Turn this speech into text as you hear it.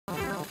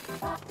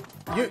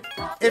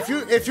if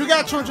you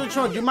got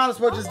chun, you might as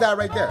well just die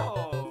right there.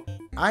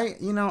 I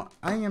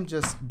am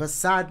just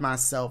beside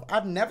myself.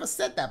 I've never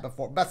said that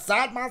before.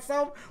 Beside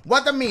myself?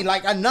 What do mean?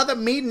 Like another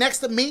me next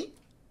to me? It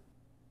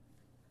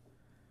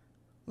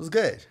was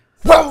good.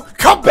 Well,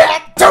 come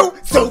back to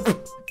soup.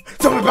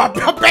 Well,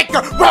 come back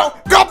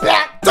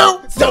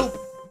to soup.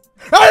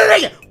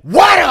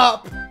 What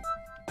up?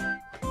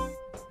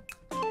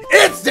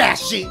 It's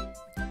Dashie.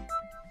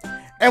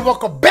 And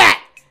welcome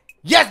back.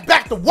 Yes,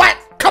 back to what?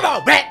 Come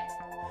on, man.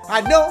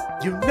 I know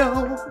you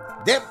know.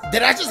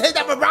 Did I just hit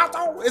that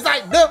vibrato? It's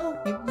like, no,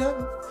 you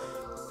know.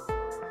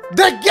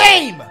 The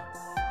game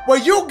where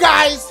you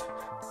guys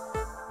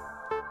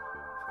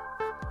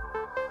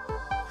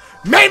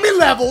made me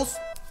levels.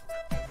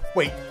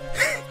 Wait.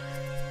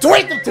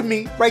 Tweet them to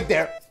me right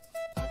there.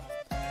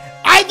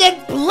 I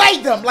then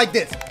play them like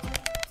this.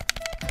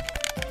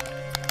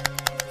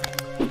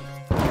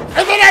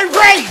 And then I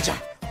rage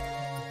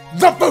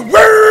the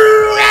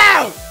fool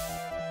out.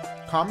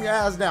 Calm your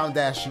ass down,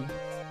 Dashie.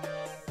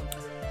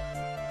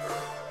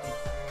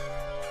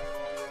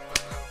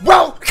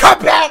 Well, come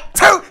back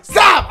to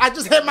stop. I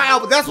just hit my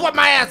elbow. That's what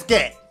my ass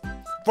get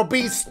for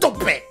being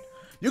stupid.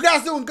 You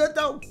guys doing good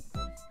though?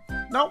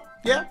 No?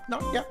 Yeah?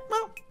 No? Yeah?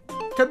 Well,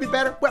 could be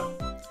better. Well,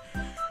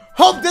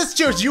 hope this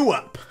cheers you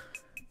up.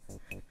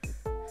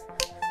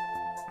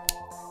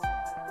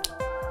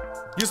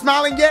 You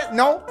smiling yet?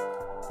 No?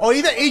 Or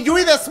you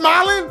either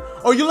smiling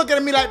or you looking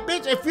at me like,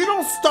 bitch, if you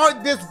don't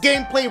start this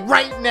gameplay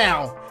right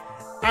now,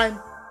 I'm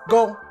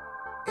going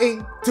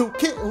to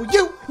kill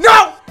you.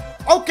 No!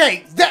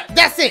 Okay,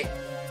 that's it.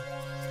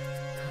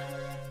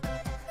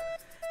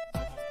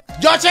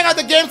 Y'all check out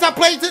the games I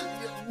played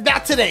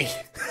not today.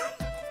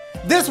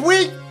 This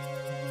week,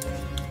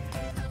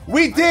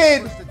 we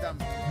did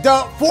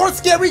the 4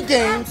 scary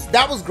games.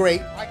 That was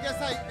great. I guess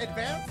I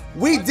advanced.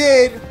 We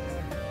did,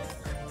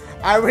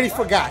 I already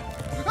forgot.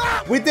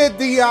 We did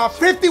the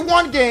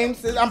 51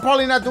 games. I'm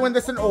probably not doing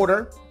this in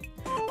order.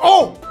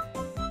 Oh,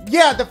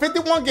 yeah, the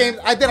 51 games.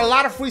 I did a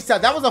lot of freestyle.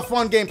 That was a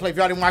fun gameplay if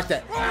y'all didn't watch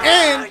that.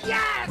 And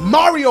yes!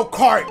 Mario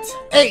Kart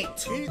 8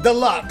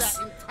 Deluxe.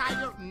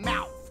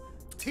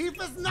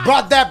 Teeth is nice.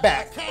 Brought that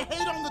back. I can't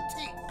hate on the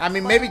teeth. I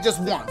mean, maybe just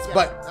once, yeah,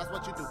 but that's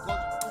what you do.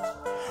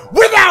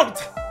 Without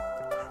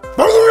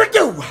further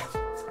ado,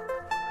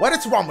 what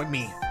is wrong with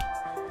me?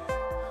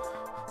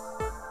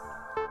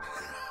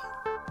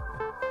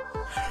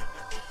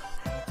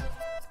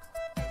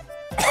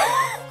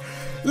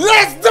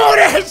 Let's do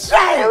this shit!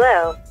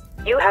 Hello.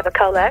 You have a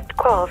collect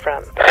call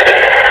from.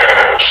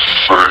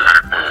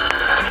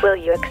 Will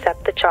you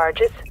accept the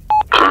charges?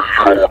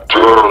 Hey,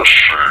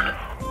 Dashie.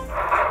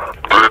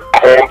 They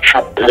caught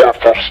your boy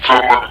for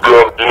stealing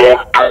that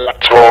one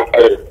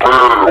Taco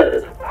Bell.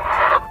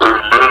 And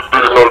then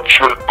they had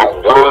checked the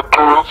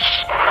records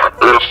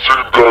and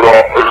seen that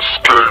I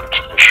escaped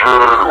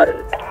jail.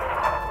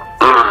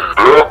 And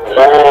that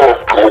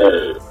Rondo,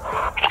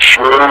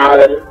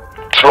 jail,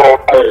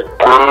 Taco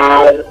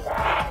Bell.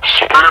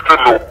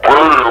 Speaking of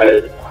Bell,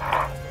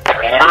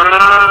 please,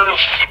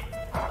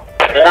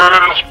 bail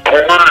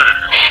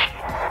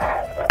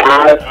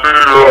me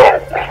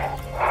out.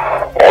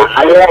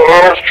 I know I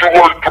asked you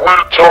like 3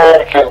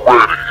 times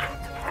already.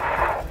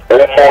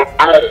 Oh my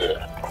God, I'm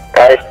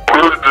begging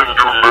you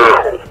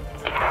now.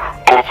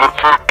 Cause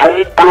if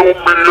you don't bail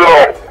me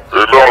out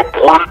and I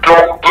break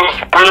out this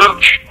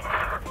bitch,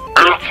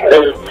 it's a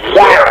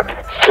wrap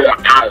for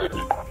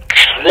you.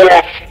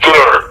 Trust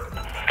that.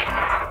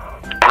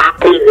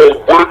 People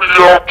already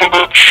after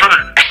the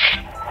cheeks,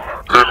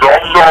 and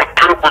I'm not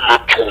giving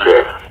it to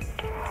them.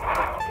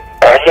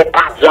 I'ma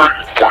be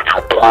waiting for you,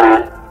 bro.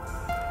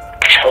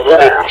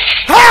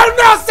 Trust. Hell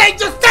no, say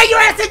just stay your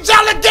ass in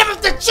jail and give us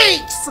the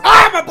cheeks.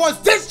 Alright, my boys,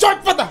 this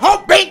short for the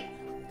whole beat.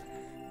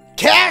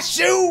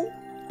 Cashew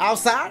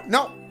outside?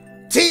 No,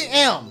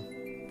 TM.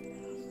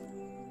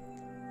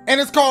 And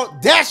it's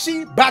called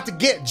Dashie About to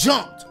Get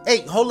Jumped.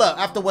 Hey, hold up.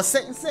 After what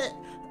Satan said,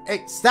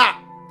 hey, stop.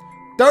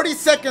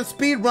 30-second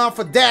speed run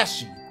for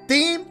Dashie.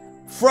 Theme,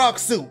 frog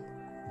suit.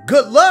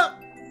 Good luck.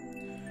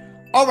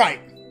 All right.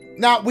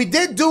 Now, we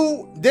did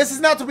do, this is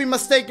not to be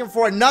mistaken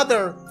for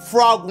another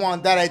frog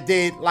one that I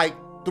did like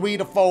 3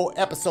 to 4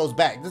 episodes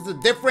back. This is a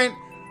different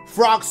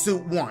frog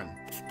suit one.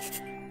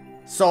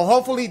 So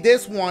hopefully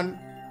this one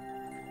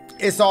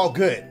is all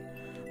good.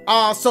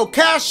 So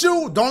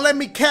cashew, don't let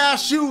me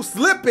cashew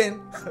slipping.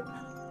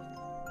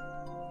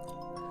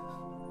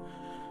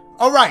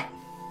 All right.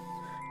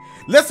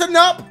 Listen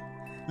up.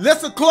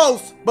 Listen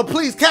close, but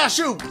please,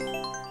 cashew,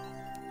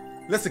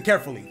 listen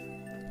carefully.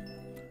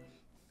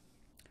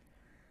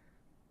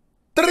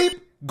 3.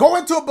 Go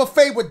into a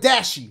buffet with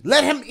Dashie.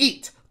 Let him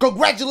eat.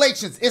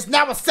 Congratulations, it's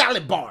now a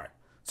salad bar.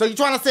 So you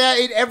trying to say I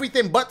ate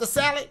everything but the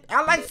salad?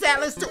 I like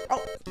salads too.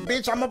 Oh,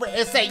 bitch, I'm over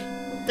SA.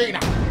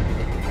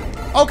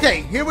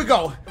 Okay, here we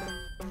go.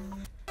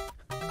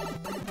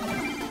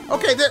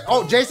 Okay,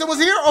 oh, Jason was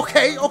here?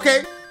 Okay.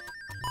 Okay,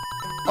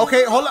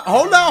 hold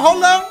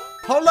up.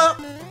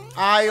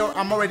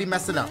 I'm already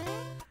messing up.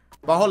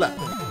 But hold up.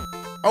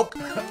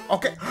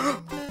 Okay.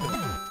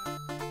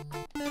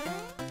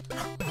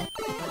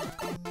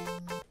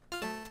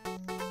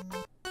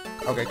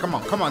 Okay, come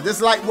on, come on. This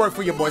is light work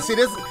for your boy. See,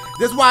 this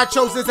is why I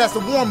chose this as the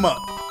warm-up.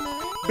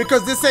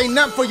 Because this ain't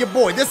nothing for your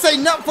boy. This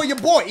ain't nothing for your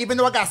boy, even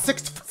though I got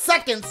 6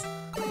 seconds.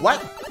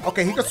 What?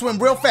 Okay, he can swim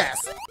real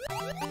fast.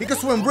 He can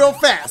swim real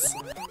fast.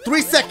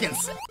 3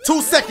 seconds,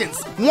 2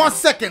 seconds, 1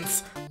 second.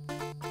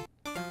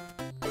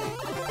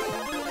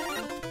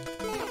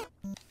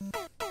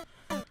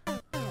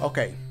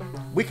 Okay,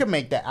 we can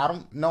make that. I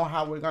don't know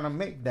how we're gonna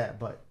make that,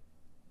 but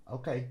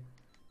okay.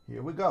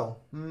 Here we go.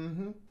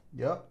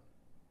 Yup.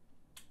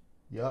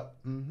 Yup.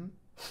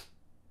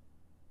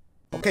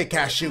 Okay,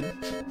 Cashew.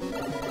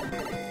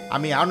 I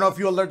mean, I don't know if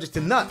you're allergic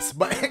to nuts,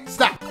 but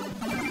stop.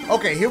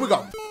 Okay, here we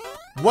go.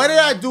 What did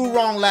I do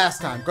wrong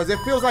last time? Because it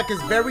feels like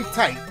it's very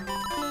tight.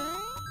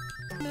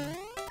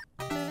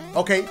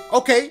 Okay,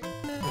 okay,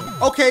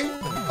 okay,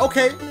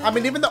 okay. I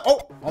mean, even though,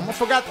 oh, almost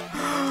forgot.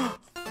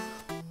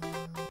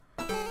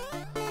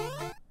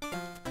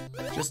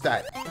 Just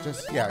that.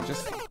 Just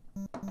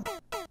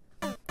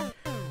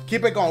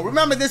keep it going.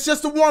 Remember, this is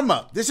just a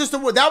warm-up.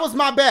 That was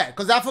my bad,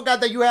 because I forgot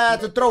that you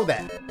had to throw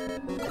that.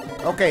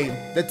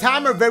 Okay, the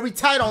timer very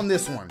tight on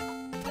this one.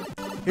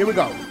 Here we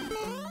go.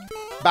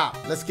 Bow,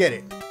 let's get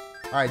it.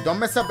 All right, don't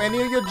mess up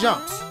any of your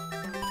jumps.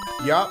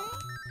 Yup.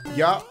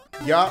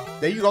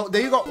 There you go.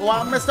 Well,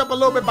 I messed up a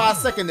little bit by a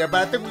second there,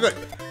 but I think we're good.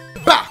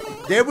 Bah!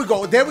 There we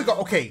go.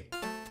 Okay.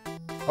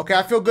 Okay,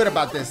 I feel good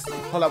about this.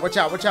 Hold up, watch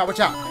out. Watch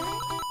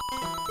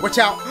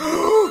out.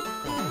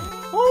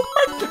 Oh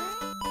my God.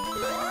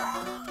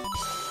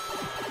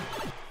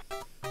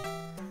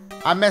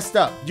 I messed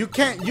up. You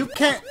can't.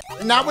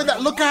 Not with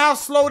that. Look at how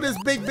slow this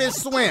big bitch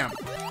swam.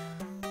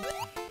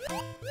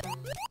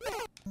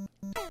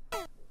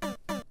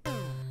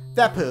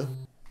 That poo.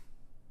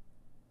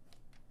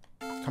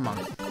 Come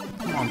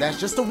on, that's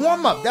just a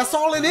warm-up. That's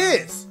all it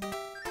is.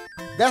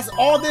 That's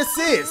all this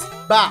is.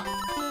 Ba,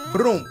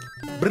 broom,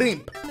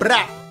 brimp,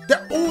 bra.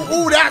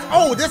 Ooh,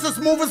 this is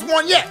the smoothest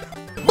one yet.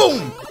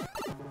 Boom.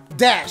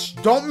 Dash,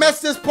 don't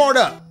mess this part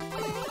up.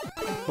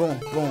 Boom.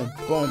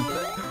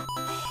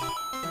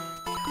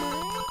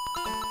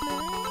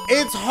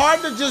 It's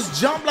hard to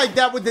just jump like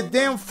that with the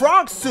damn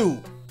frog suit.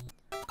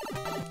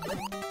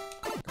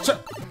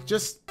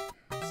 Just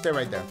stay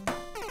right there.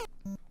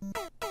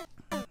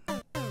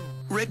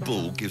 Red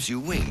Bull gives you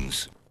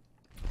wings.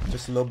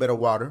 Just a little bit of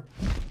water.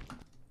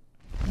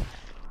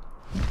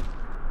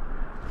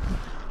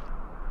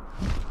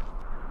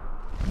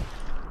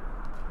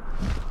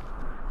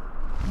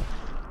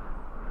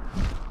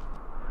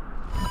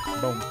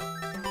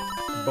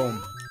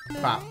 Boom.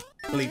 Pop.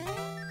 Bleep.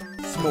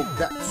 Smooth.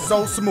 That's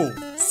so smooth.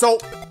 So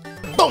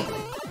boom.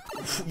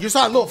 You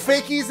saw little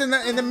fakies in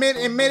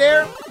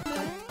midair?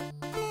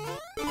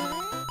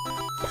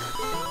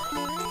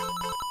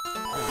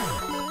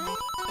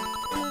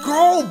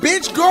 Go,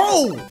 bitch,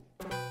 go!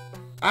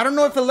 I don't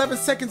know if 11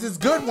 seconds is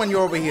good when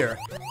you're over here.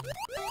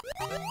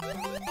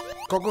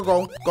 Go.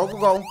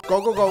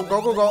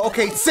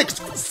 Okay,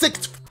 6.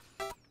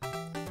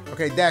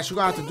 Okay, Dash, you're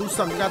gonna have to do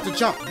something. You're gonna have to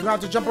jump. You're gonna have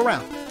to jump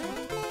around.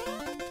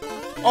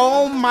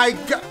 Oh my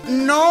God,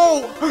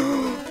 no!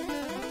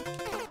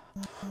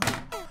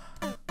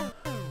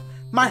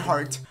 My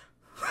heart.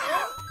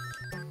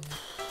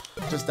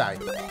 Just die.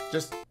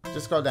 Just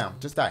go down.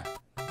 Just die.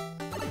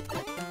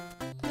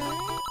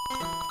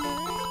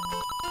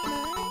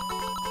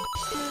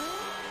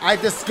 I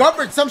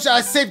discovered some shit.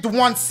 I saved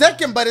 1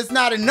 second, but it's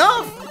not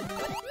enough.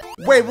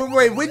 Wait.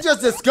 We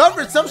just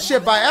discovered some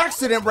shit by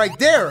accident right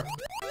there.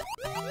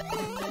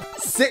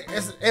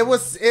 It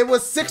was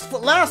 6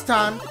 foot last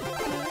time.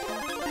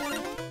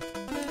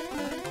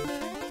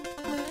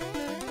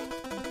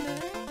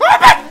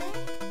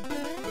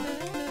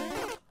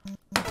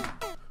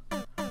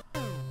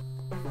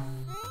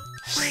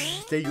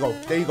 There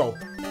you go.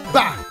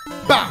 Bah,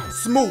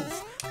 smooth.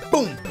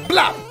 Boom,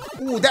 blah.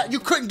 Ooh, that you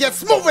couldn't get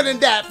smoother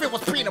than that if it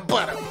was peanut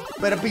butter.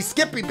 Better be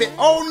Skippy bit.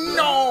 Oh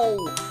no!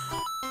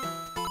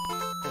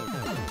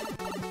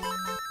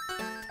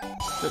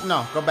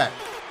 No, go back.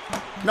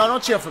 No,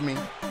 don't cheer for me.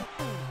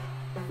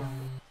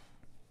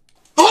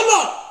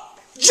 Hold up!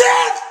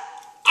 Jet!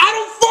 I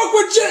don't fuck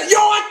with Jet! Yo,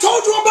 I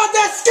told you about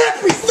that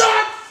Skippy,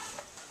 son!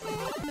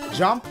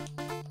 Jump.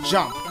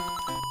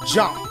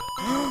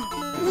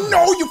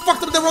 No, you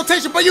fucked up the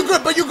rotation, but you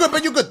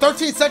good.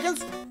 13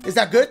 seconds? Is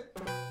that good?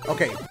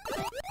 Okay.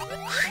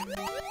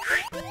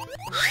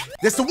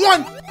 This the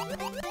one.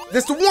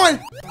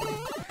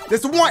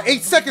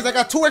 8 seconds. I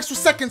got 2 extra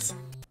seconds.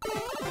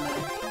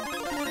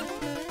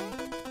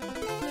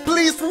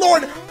 Please,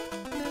 Lord.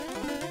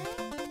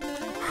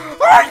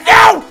 Oh,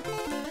 no!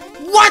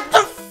 What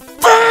the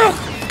fuck?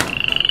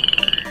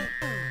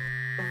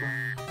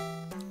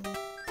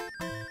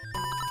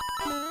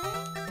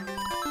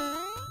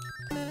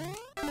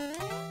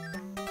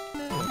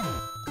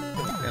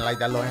 I didn't like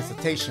that little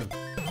hesitation.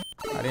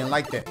 I didn't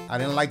like that.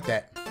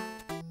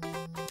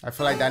 I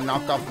feel like that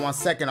knocked off 1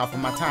 second off of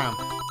my time.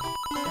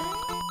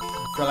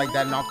 I feel like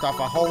that knocked off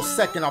a whole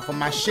second off of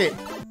my shit.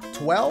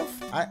 12?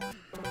 I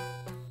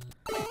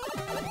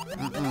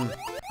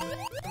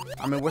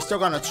mean, we're still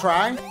gonna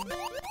try,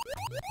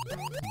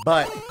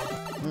 but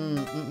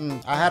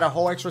I had a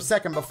whole extra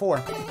second before.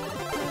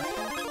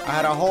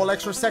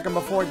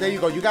 There you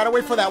go. You gotta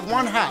wait for that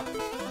one hop.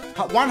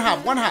 One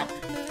hop.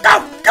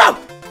 Go!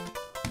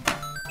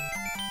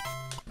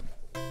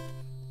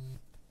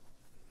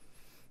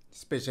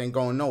 This bitch ain't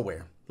going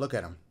nowhere. Look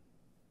at him.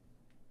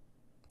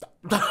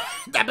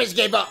 That bitch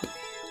gave up.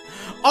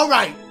 All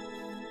right.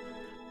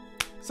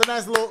 It's a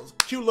nice little,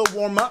 cute little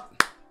warm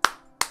up.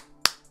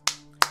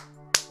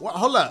 Well,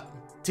 hold up.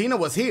 Tina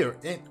was here.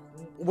 And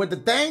with the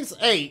things,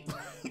 hey,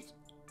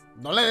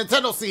 don't let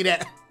Nintendo see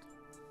that.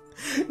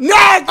 No!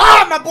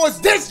 Ah, my boys,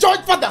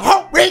 disjoint for the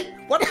whole week.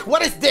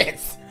 What is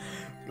this?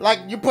 Like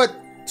you put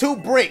 2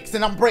 bricks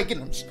and I'm breaking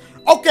them.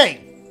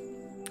 Okay.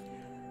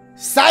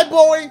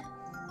 Cyboy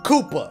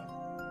Koopa.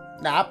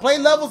 Now, I played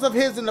levels of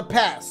his in the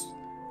past.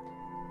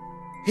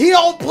 He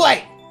don't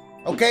play.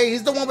 Okay?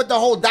 He's the one with the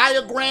whole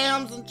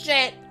diagrams and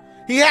shit.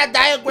 He had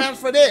diagrams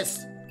for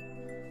this.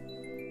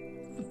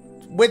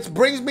 Which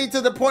brings me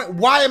to the point,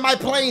 why am I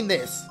playing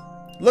this?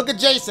 Look at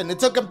Jason. It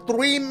took him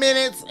 3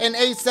 minutes and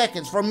 8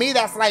 seconds. For me,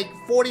 that's like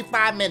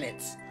 45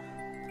 minutes.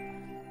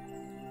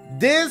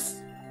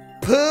 This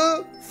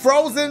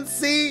Frozen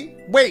Sea.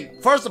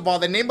 Wait, first of all,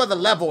 the name of the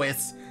level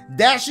is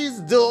Dashie's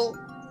Dual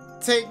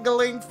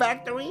Tingling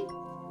Factory.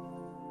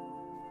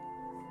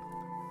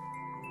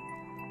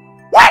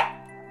 What?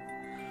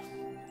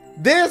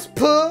 This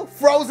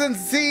Frozen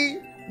Sea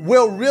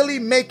will really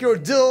make your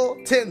dual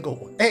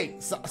tingle. Hey,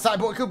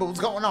 Cyborg Koopa, what's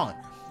going on?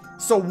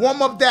 So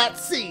warm up that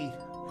sea.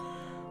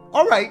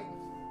 All right.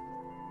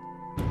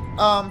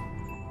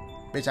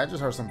 Bitch, I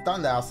just heard some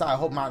thunder outside. I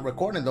hope my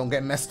recording don't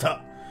get messed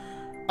up.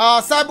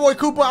 Cyborg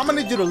Koopa, I'm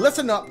gonna need you to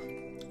listen up.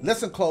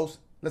 Listen close.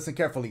 Listen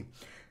carefully.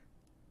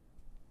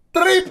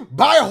 Trip,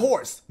 buy a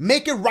horse.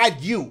 Make it ride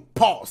you.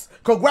 Pause.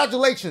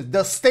 Congratulations,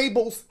 the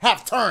stables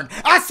have turned.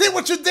 I see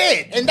what you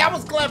did, and that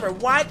was clever.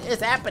 What is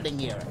happening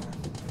here?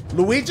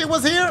 Luigi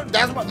was here?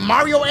 That's what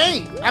Mario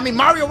ain't. I mean,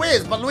 Mario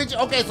is, but Luigi,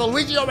 okay, so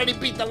Luigi already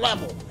beat the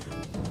level.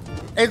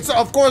 And so,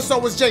 of course, so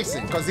was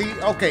Jason, because he,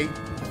 okay.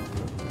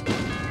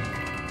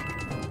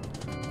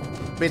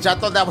 Bitch, I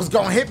thought that was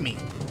gonna hit me.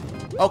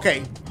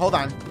 Okay, hold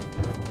on.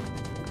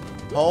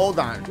 Hold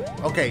on.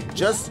 Okay,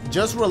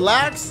 just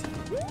relax.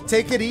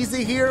 Take it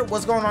easy here.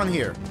 What's going on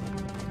here?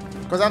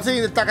 Because I'm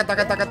seeing the taka.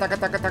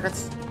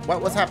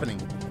 What's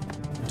happening?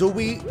 Do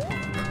we?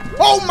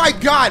 Oh my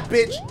God,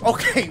 bitch.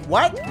 Okay,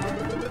 what?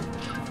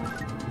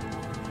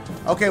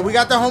 Okay, we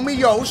got the homie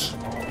Yosh.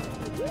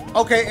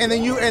 Okay, and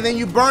then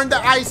you burn the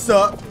ice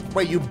up.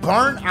 Wait, you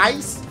burn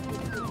ice?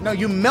 No,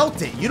 you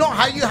melt it. You don't.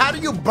 How do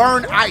you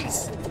burn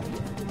ice?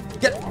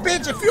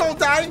 Bitch, if you don't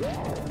die.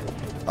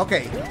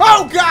 Okay.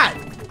 Oh God.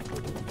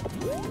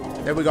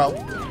 There we go.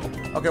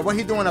 Okay, what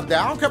he doing up there?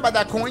 I don't care about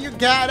that coin. You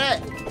got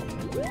it.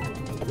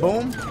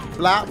 Boom.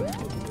 Flop.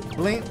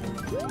 Blink.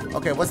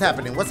 Okay, what's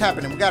happening? What's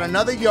happening? We got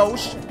another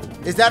Yosh.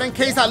 Is that in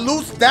case I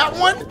lose that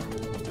one?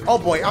 Oh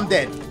boy, I'm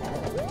dead.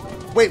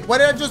 Wait, what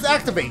did I just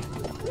activate?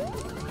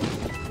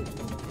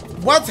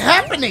 What's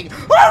happening?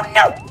 Oh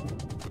no!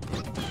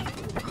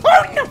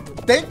 Oh no!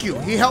 Thank you.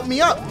 He helped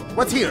me up.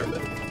 What's here?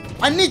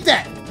 I need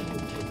that.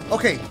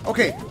 Okay,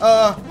 okay.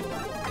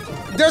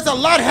 There's a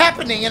lot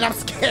happening and I'm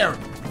scared.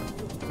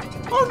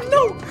 Oh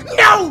no!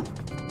 No!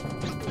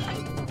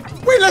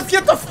 Wait, let's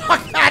get the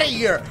fuck out of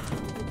here.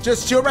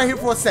 Just chill right here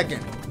for a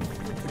second.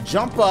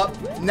 Jump up.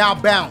 Now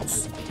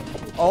bounce.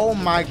 Oh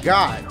my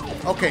God.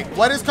 Okay,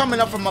 what is coming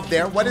up from up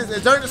there? What is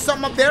there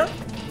something up there?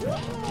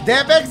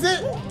 Dev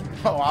exit?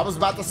 Oh, I was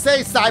about to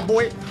say,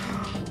 Cyboy.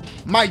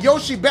 My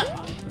Yoshi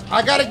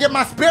I gotta get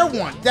my spare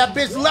one. That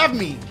bitch left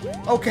me.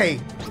 Okay.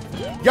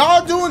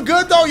 Y'all doing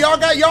good though? Y'all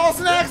got y'all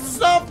snacks and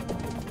stuff?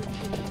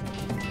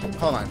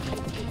 Hold on.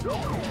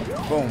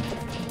 Boom.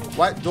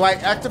 What? Do I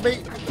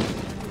activate?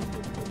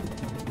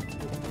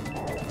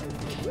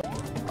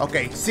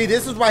 Okay, see,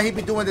 this is why he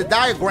be doing the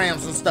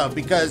diagrams and stuff,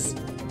 because...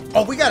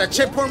 Oh, we got a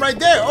checkpoint right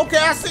there. Okay,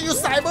 I see you,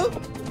 Cyboy.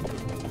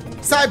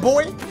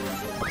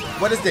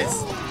 What is this?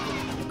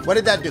 What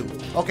did that do?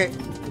 Okay.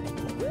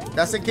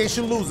 That's in case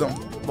you lose them,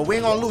 but we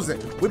ain't gonna lose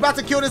it. We about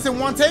to kill this in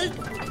one take?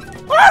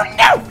 Oh,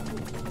 no!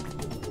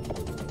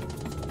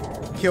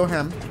 Kill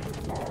him.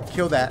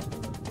 Kill that.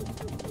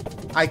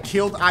 I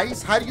killed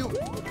Ice. How do you...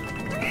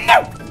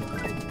 No!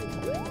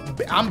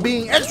 I'm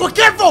being extra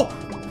careful!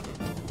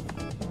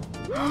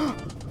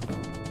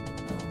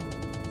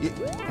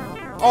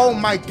 Oh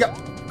my God.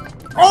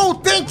 Oh,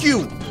 thank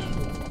you!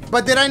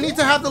 But did I need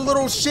to have the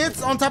little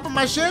shits on top of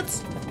my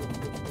shits?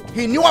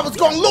 He knew I was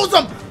gonna lose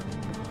them!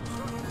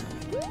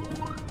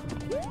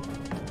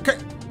 Okay.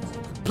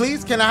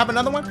 Please, can I have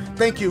another one?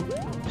 Thank you.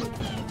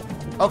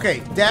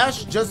 Okay,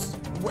 Dash, just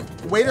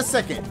wait a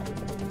second.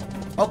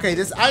 Okay,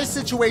 this ice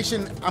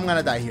situation, I'm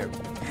gonna die here.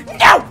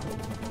 No!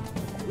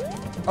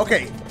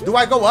 Okay, do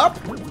I go up?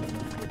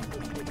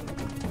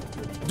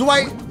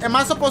 Am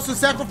I supposed to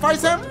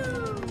sacrifice him?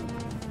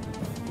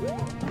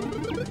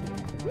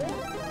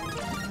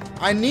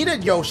 I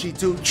needed Yoshi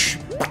to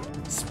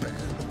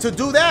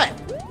do that.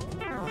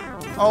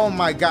 Oh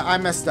my God, I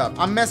messed up.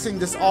 I'm messing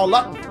this all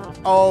up.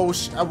 Oh,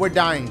 we're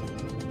dying.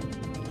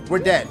 We're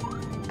dead.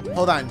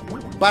 Hold on.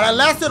 But I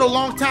lasted a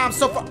long time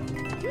so far.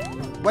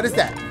 What is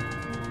that?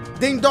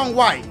 Ding dong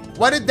white.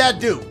 What did that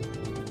do?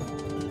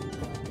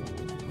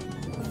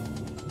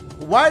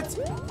 What?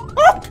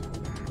 Oh!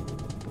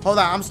 Hold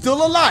on, I'm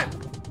still alive.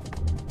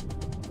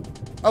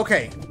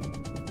 Okay.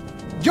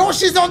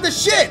 Yoshi's on the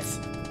shits.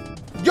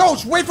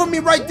 Yosh, wait for me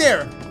right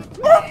there.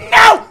 Oh,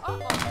 no!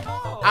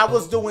 I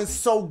was doing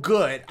so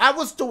good. I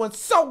was doing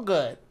so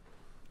good.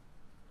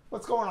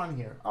 What's going on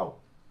here? Oh.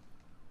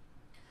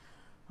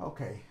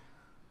 Okay.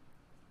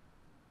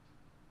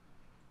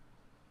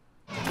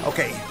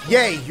 Okay.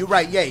 Yay. You're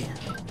right. Yay.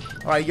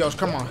 All right, Yosh,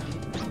 come on.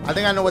 I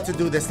think I know what to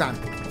do this time.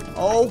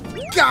 Oh,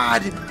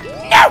 God.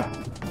 No!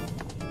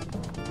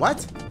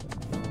 What?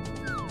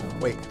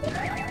 Wait.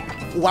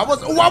 Oh,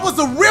 I was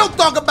a real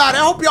thug about it.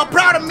 I hope y'all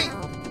proud of me.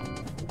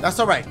 That's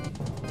all right.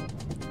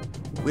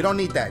 We don't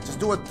need that. Just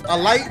do a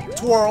light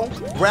twirl.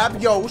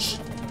 Grab Yosh.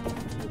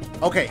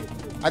 Okay.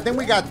 I think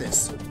we got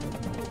this.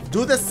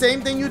 Do the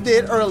same thing you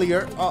did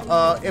earlier.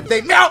 If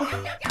they... No!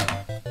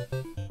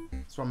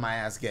 That's what my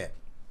ass get.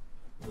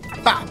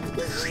 Bah.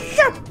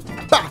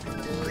 Bah.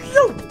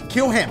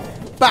 Kill him.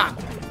 Bah.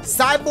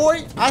 Side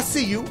boy, I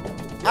see you.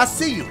 I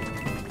see you.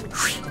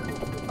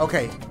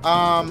 Okay.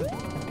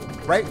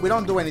 Right? We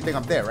don't do anything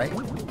up there, right?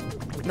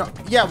 No.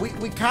 Yeah,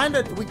 we kind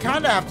of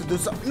have to do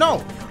something.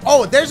 No.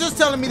 Oh, they're just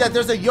telling me that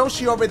there's a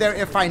Yoshi over there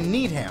if I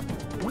need him.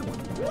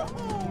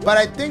 But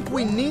I think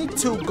we need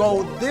to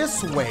go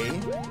this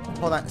way.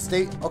 Hold on.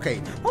 Stay.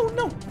 Okay. Oh,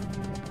 no.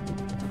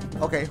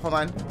 Okay, hold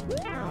on.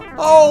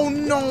 Oh,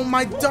 no,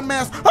 my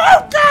dumbass.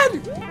 Oh,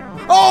 God.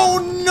 Oh,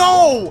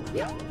 no.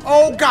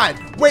 Oh, God.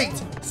 Wait.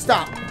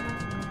 Stop.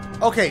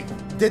 Okay.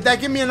 Did that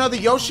give me another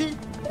Yoshi?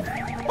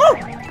 Oh.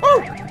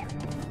 Oh.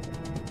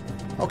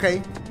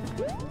 Okay.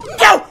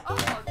 No.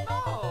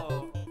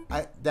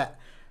 Oh, no.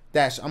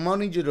 Dash, I'm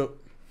gonna need you to...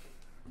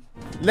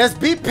 Let's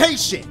be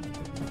patient.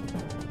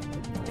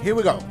 Here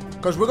we go.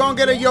 Because we're gonna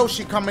get a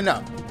Yoshi coming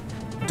up.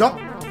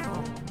 Don't...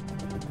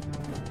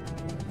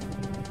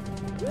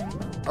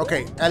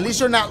 Okay, at least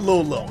you're not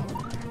Lolo.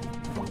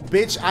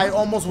 Bitch, I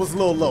almost was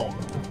Lolo.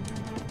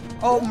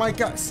 Oh my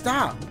God,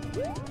 stop.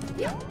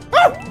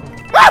 Oh!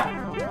 Ah!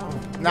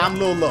 Now I'm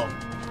Lolo.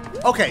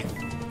 Okay,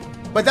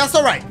 but that's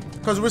all right,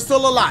 because we're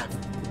still alive.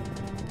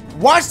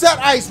 Watch that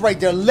ice right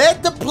there.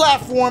 Let the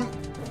platform...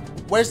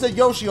 Where's the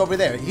Yoshi over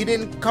there? He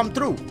didn't come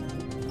through.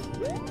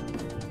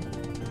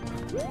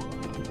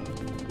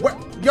 Where...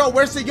 Yo,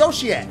 where's the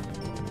Yoshi at?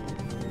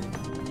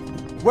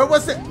 Where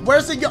was it?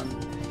 Where's the Yoshi?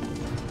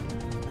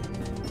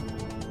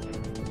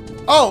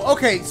 Oh,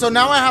 okay, so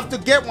now I have to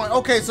get one.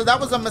 Okay, so that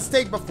was a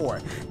mistake before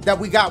that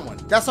we got one.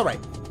 That's all right.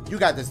 You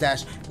got this,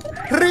 Dash.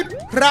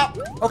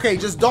 Okay,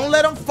 just don't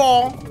let them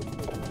fall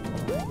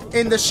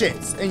in the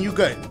shits, and you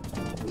good.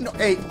 No,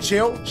 hey,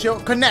 chill,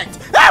 connect.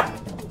 Ah!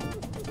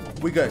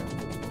 We good.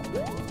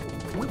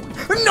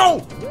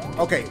 No!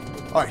 Okay,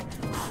 all right.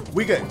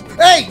 We good.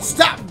 Hey,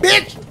 stop,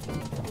 bitch!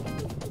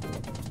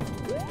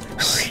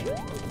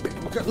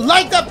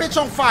 Light that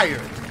bitch on fire.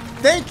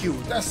 Thank you.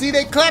 See,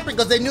 they clapping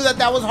because they knew that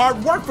that was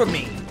hard work for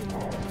me.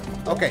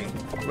 Okay,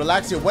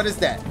 relax here. What is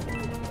that?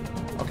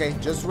 Okay,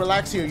 just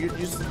relax here.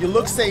 You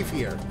look safe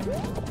here.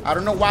 I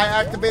don't know why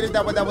I activated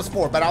that, what that was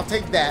for, but I'll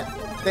take that.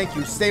 Thank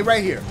you. Stay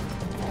right here.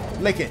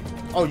 Lick it.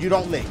 Oh, you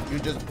don't lick. You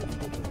just...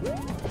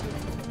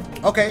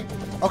 Okay,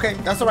 okay,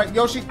 that's all right.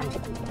 Yoshi.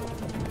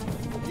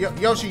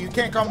 Yoshi, you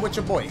can't come with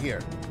your boy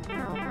here.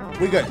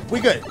 We good. We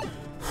good.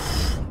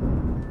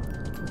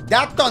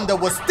 That thunder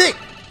was thick.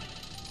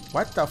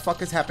 What the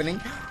fuck is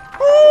happening?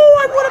 Oh,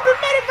 I would have been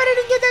mad if I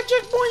didn't get that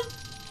checkpoint.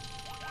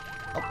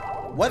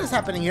 Oh, what is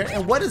happening here?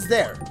 And what is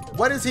there?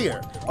 What is here?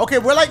 Okay,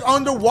 we're like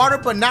underwater,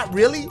 but not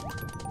really.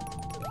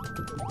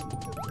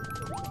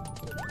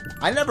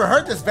 I never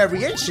heard this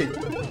variation.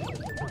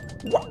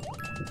 What?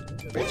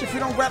 Bitch, if you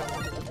don't grab...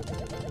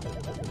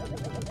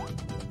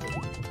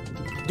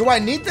 Do I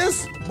need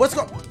this? What's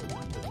going...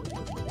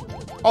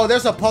 Oh,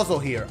 there's a puzzle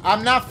here.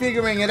 I'm not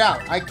figuring it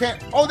out. I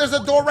can't... Oh, there's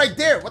a door right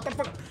there. What the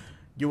fuck?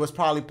 You was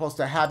probably supposed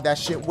to have that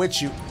shit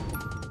with you.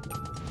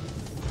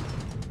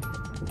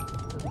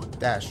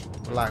 Dash,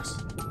 relax.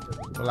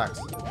 Relax.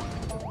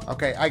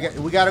 Okay,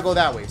 we gotta go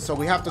that way. So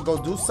we have to go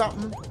do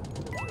something.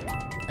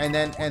 And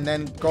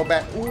then go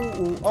back.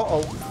 Ooh,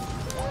 uh-oh.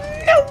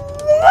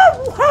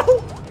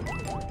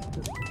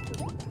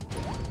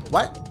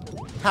 What?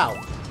 How?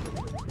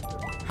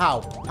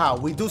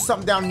 We do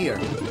something down here.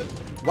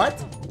 What?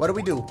 What do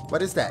we do?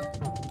 What is that?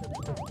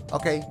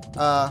 Okay,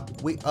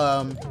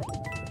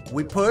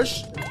 we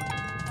push.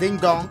 Ding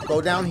dong.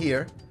 Go down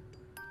here.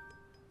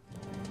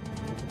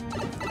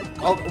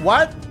 Oh,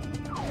 what?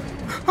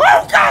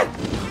 Oh, God!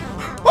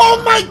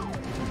 Oh, my...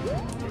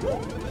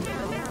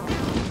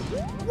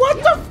 What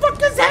the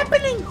fuck is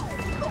happening?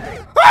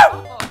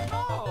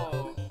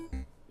 Oh!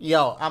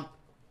 Yo,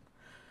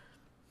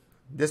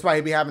 this why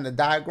he be having the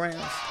diagrams?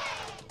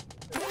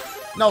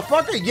 No,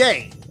 fuck it,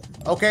 yay.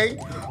 Okay.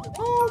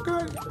 Oh,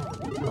 God.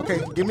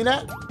 Okay, give me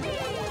that.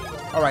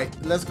 All right,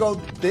 let's go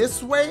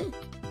this way.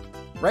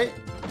 Right?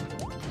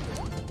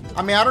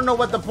 I mean, I don't know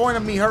what the point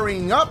of me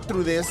hurrying up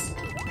through this.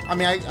 I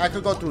mean, I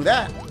could go through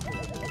that.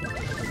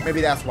 Maybe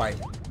that's why.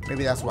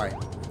 Maybe that's why.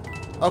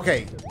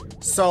 Okay,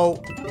 so...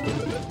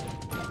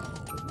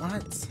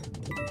 What?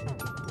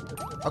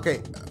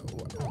 Okay.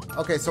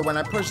 Okay, so when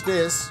I push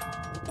this,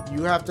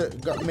 you have to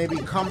go, maybe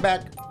come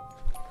back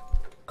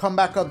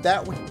up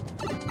that way.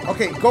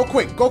 Okay, go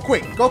quick, go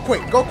quick, go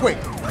quick, go quick.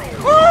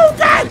 Oh,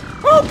 God!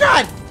 Oh,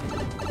 God!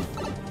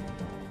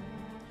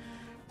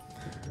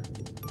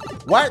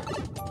 What?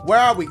 Where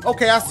are we?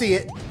 Okay, I see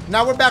it.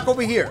 Now we're back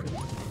over here.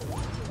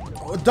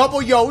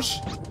 Double Yosh.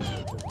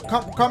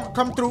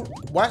 Come through.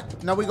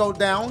 What? Now we go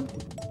down.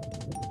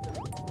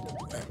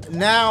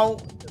 Now.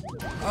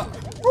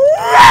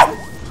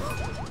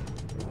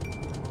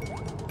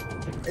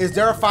 Is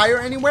there a fire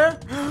anywhere?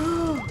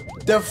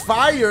 The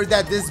fire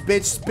that this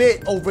bitch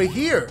spit over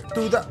here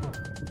through the...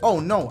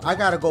 Oh, no. I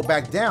gotta go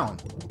back down.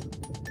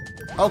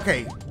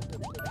 Okay.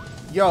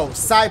 Yo,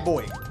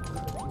 Cyboy.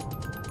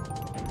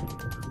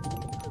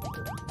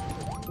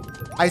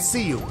 I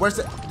see you. Where's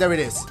it? There it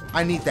is.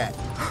 I need that.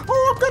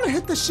 Oh, I'm gonna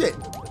hit the shit.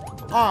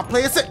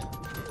 Play it.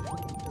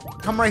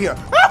 Come right here.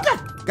 Okay.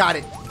 Got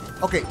it.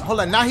 Okay, hold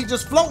on. Now he's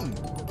just floating.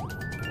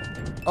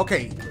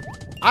 Okay.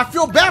 I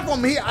feel bad for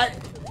him.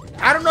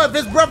 I don't know if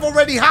his breath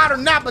already hot or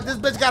not, but this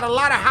bitch got a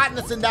lot of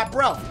hotness in that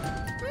breath.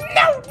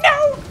 No.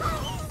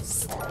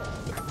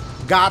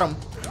 Got him.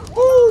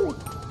 Ooh.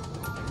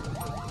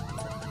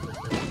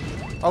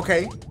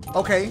 Okay.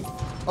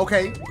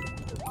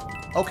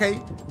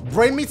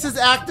 Brain meats is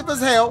active as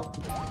hell.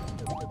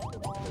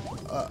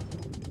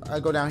 I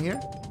go down here.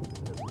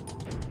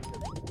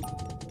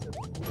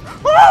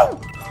 Oh!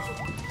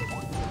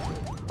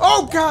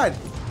 Oh, God!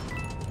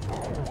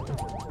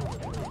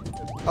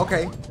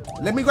 Okay.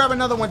 Let me grab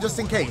another one just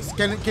in case.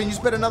 Can you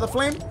spit another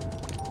flame?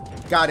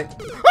 Got it.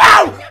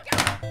 Oh!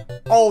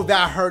 Oh,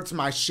 that hurts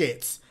my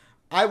shits.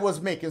 I was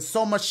making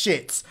so much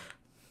shits.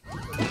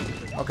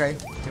 Okay,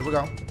 here we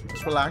go.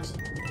 Just relax.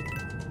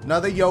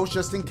 Another Yosh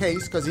just in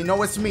case, because he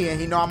know it's me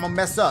and he know I'm gonna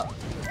mess up.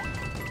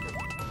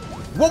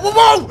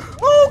 Whoa!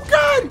 Oh,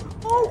 God!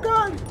 Oh,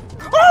 God!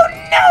 Oh,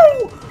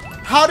 no!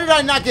 How did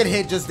I not get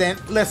hit just then?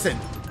 Listen.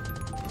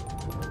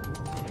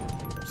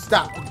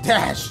 Stop.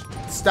 Dash.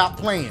 Stop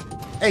playing.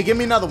 Hey, give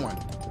me another one.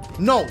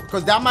 No,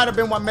 because that might have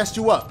been what messed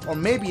you up. Or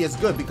maybe it's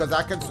good because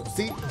I can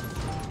see.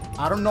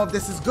 I don't know if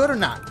this is good or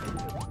not.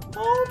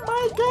 Oh,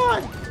 my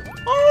God.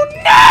 Oh,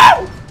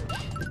 no!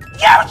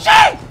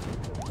 Yoshi!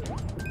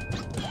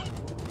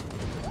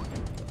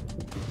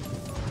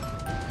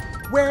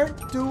 Where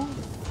do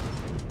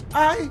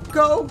I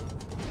go?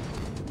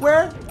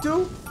 Where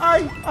do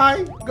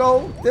I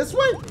go? This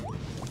way?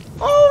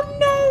 Oh,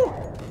 no!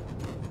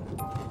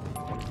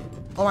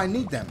 Oh, I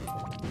need them.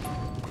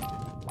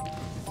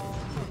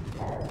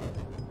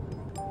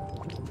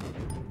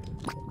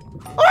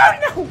 Oh,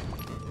 no!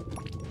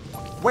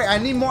 Wait, I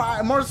need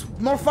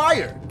more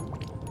fire.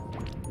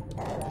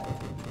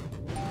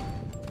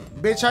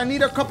 Bitch, I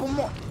need a couple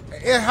more.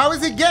 How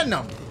is he getting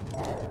them?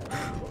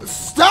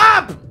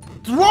 Stop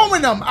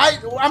throwing them.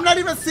 I'm not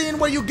even seeing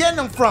where you're getting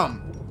them from.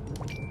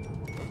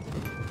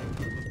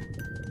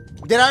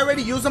 Did I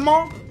already use them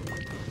all?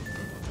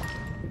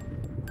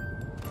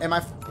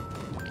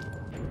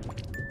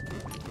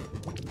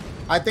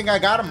 I think I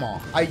got them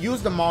all. I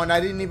used them all and I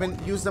didn't even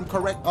use them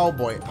correct. Oh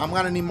boy, I'm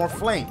gonna need more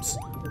flames.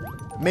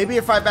 Maybe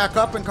if I back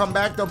up and come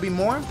back, there'll be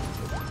more?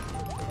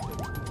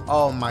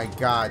 Oh my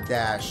God,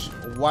 Dash.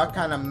 What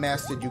kind of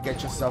mess did you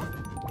get yourself?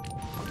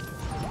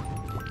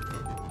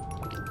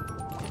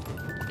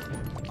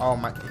 Oh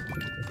my.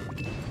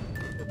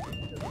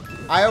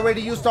 I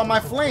already used all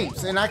my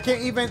flames and I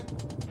can't even.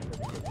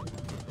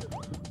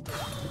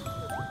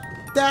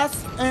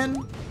 That's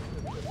an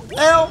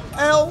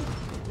LL.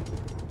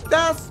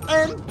 That's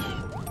an.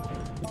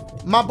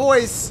 My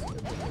boys.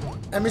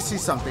 Let me see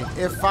something.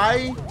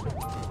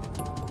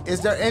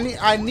 Is there any?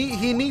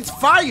 He needs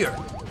fire.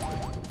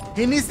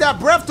 He needs that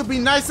breath to be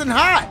nice and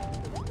hot.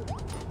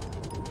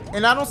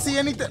 And I don't see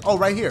anything. Oh,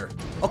 right here.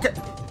 Okay.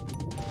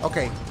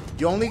 Okay.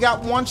 You only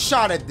got one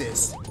shot at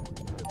this.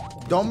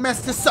 Don't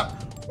mess this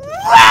up.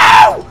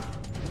 Wow!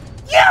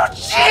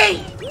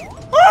 Yuji!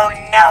 Oh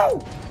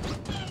no!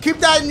 Keep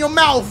that in your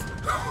mouth.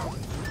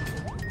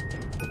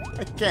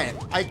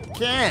 I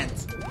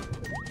can't.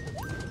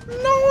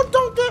 No,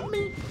 don't get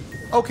me.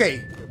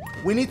 Okay.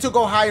 We need to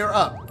go higher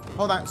up.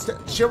 Hold on.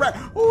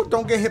 Oh,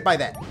 don't get hit by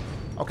that.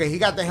 Okay, he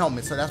got the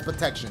helmet, so that's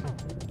protection.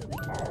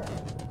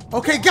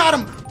 Okay, got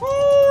him.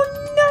 Oh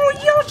no,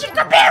 Yoshi,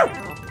 come here.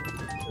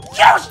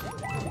 Yoshi.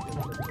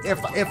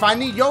 If I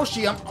need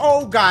Yoshi,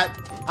 oh God.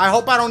 I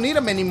hope I don't need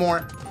him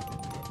anymore.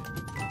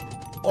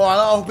 Oh,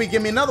 I hope he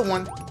give me another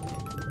one.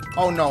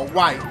 Oh no,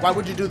 why? Why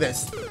would you do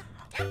this?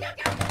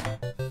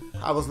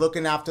 I was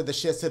looking after the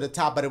shits to the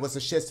top, but it was the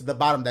shits to the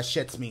bottom that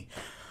shits me.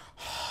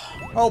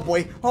 Oh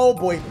boy, oh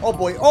boy, oh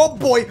boy, oh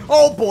boy,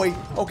 oh boy.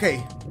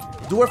 Okay,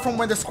 do it from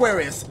where the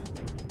square is.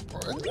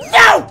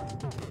 No!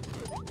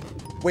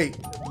 Wait,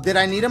 did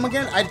I need him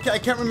again? I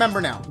can't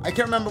remember now. I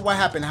can't remember what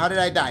happened. How did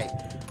I die?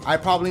 I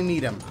probably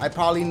need him.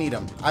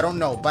 I don't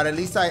know, but at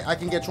least I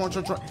can get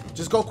Trunch.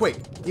 Just go quick.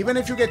 Even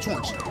if you get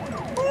Trunch.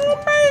 Oh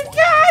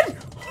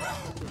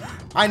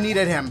I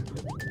needed him.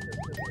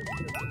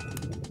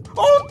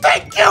 Oh,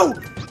 thank you!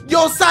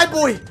 Yo, side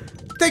boy.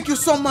 Thank you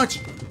so much.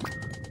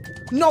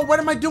 No, what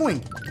am I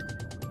doing?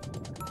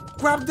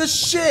 Grab the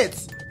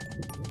shit.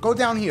 Go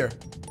down here.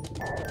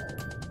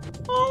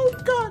 Oh,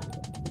 God.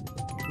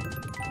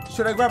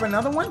 Should I grab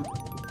another one?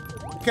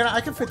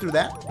 I can fit through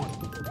that.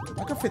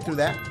 I can fit through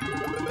that.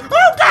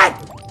 Oh, God!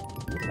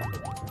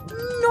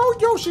 No,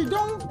 Yoshi,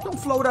 don't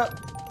float up.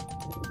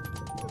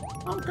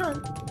 Okay.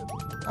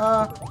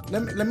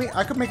 Let me,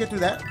 I could make it through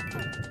that.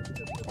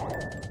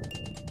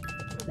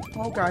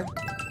 Oh, God.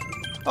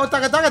 Oh,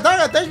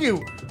 Taga, thank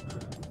you.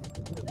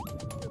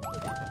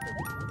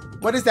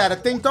 What is that, a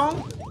ting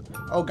tong?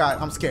 Oh, God,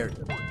 I'm scared.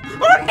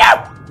 Oh,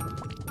 no!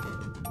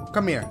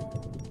 Come here.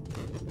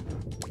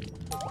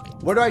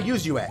 Where do I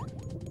use you at?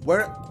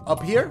 Where?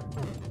 Up here?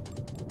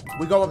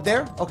 We go up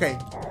there? Okay.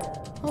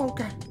 Oh,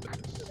 God.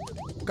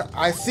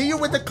 I see you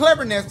with the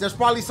cleverness. There's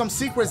probably some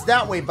secrets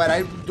that way,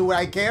 but do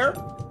I care?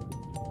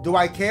 Do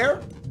I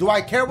care? Do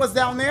I care what's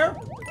down there?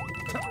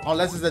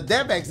 Unless it's a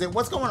dev exit.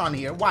 What's going on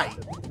here? Why?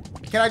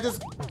 Can I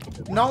just...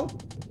 No?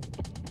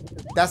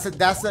 That's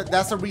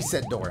a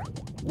reset door.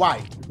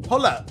 Why?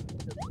 Hold up.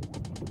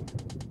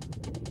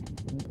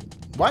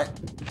 What?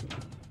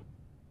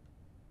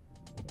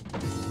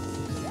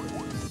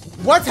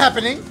 What's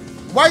happening?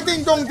 Why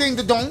ding dong ding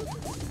the dong?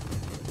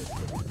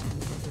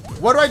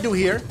 What do I do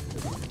here?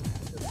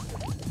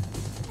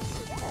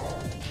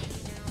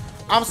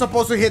 I'm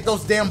supposed to hit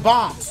those damn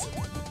bombs.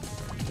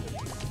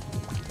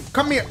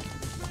 Come here.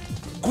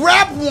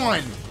 Grab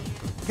one.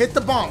 Hit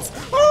the bombs.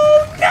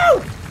 Oh,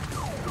 no!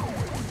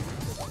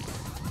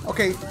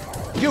 Okay,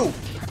 you.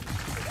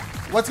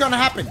 What's gonna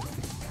happen?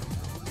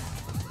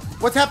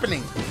 What's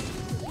happening?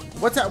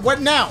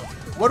 What now?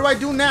 What do I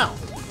do now?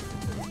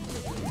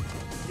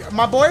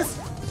 My boys?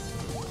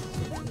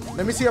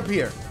 Let me see up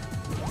here.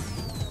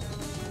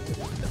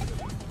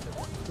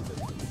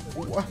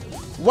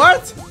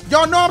 What?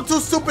 Y'all know I'm too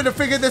stupid to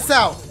figure this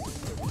out.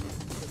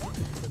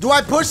 Do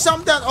I push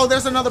something? Oh,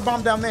 there's another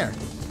bomb down there.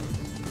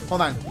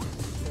 Hold on.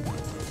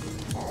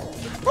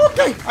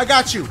 Okay, I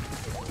got you.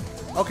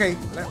 Okay,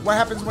 what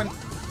happens when...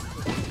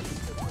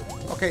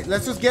 Okay,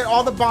 let's just get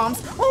all the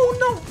bombs.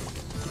 Oh,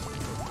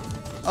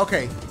 no.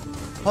 Okay,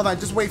 hold on.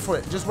 Just wait for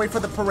it. Just wait for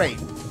the parade.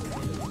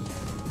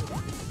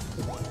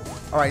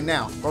 All right,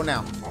 now. Go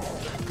now.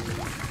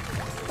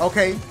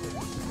 Okay.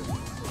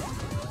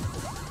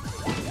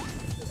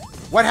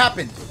 What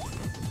happened?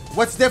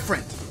 What's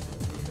different?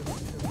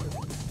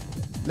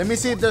 Let me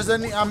see if there's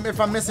any... if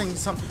I'm missing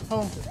some...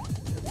 Oh,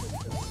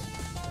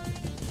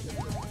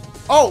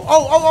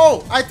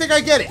 I think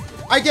I get it.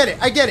 I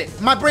get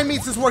it. My brain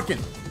meats is working.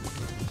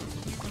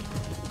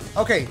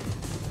 Okay.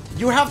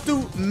 You have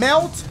to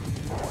melt.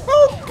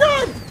 Oh,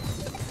 God.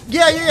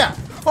 Yeah.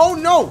 Oh,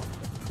 no.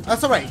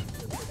 That's all right.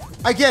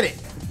 I get it.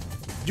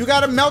 You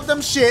got to melt them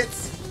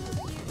shits.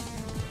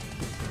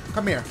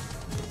 Come here.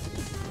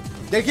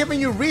 They're giving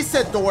you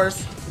reset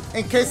doors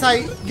in case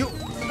I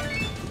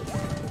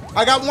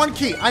got one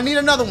key. I need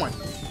another one.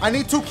 I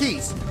need 2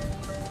 keys.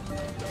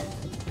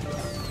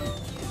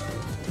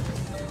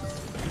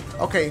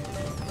 Okay.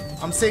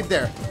 I'm safe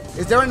there.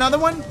 Is there another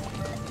one?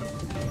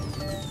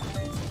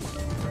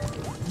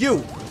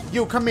 You,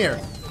 come here.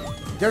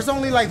 There's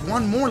only like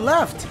one more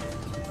left.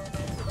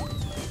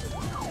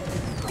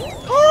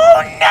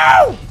 Oh,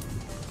 no!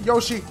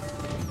 Yoshi.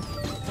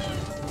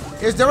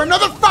 Is there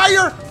another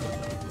fire?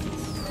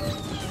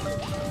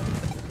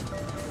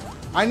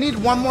 I need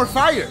one more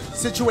fire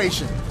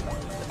situation.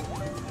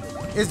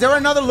 Is there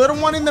another little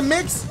one in the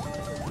mix?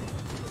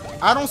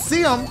 I don't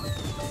see him.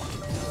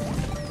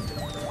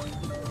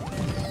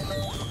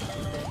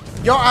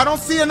 Yo, I don't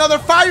see another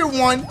fire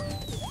one.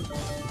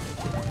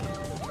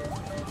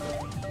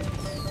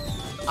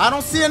 I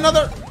don't see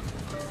another.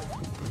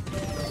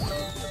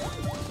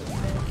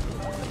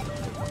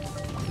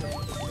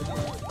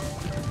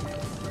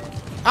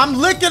 I'm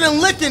licking and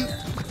licking.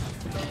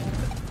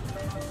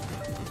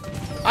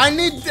 I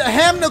need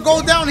him to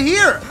go down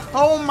here.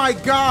 Oh my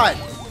God.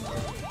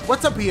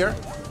 What's up here?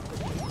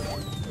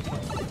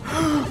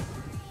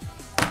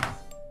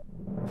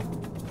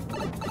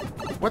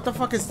 What the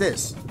fuck is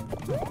this?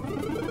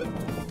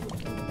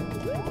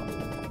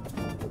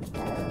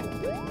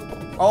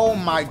 Oh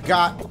my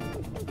God.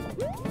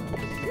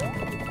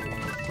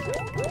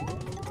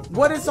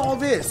 What is all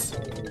this?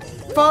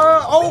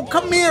 Oh,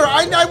 come here.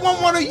 I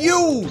want one of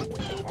you.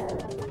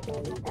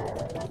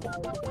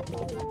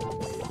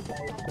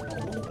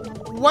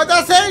 What'd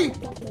I say?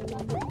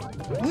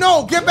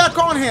 No, get back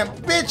on him.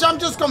 Bitch, I'm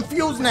just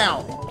confused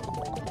now.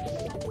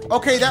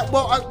 Okay,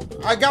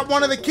 I got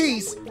one of the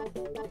keys.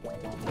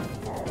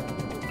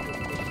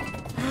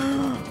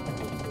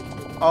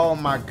 Oh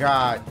my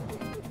God.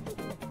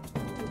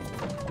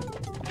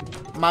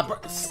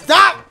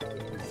 Stop!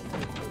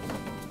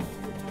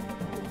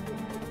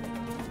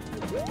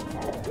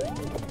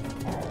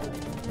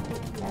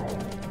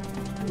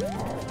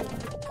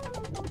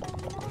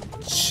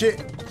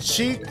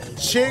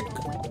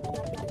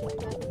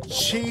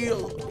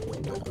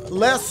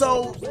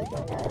 Lesso,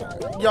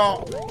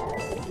 y'all.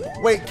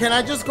 Wait, can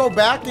I just go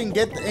back and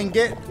get...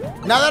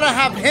 Now that I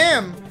have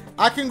him,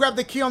 I can grab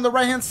the key on the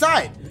right-hand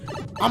side.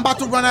 I'm about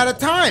to run out of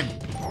time.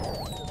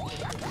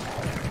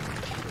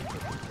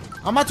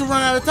 I'm about to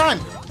run out of time.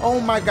 Oh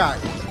my god.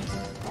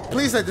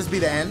 Please let this be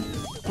the end.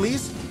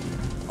 Please.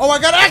 Oh, I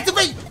gotta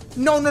activate.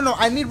 No, no, no.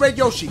 I need Red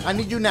Yoshi. I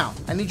need you now.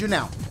 I need you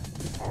now.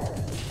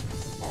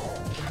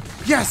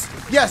 Yes,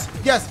 yes,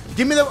 yes.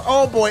 Give me the...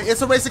 Oh boy,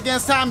 it's a race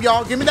against time,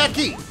 y'all. Give me that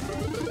key.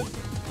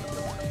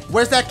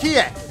 Where's that key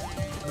at?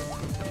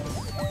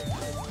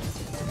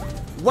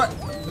 What?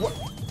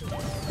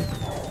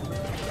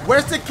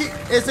 Where's the key?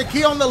 Is the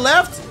key on the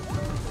left?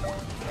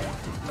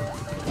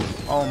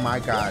 Oh my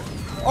god.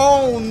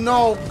 Oh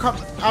no. Come,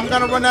 I'm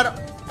gonna run out of...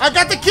 I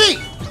got the key.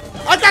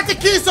 I got the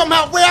key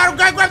somehow. Wait, I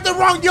grabbed the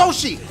wrong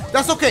Yoshi.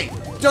 That's okay.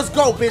 Just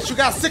go, bitch. You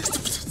got 6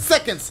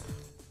 seconds.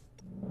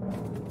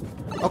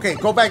 Okay,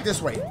 go back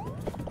this way.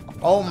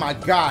 Oh my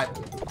god.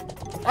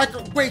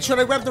 Wait, should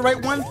I grab the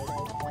right one?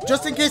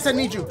 Just in case I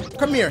need you.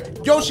 Come here.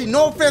 Yoshi,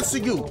 no offense to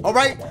you.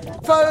 Alright?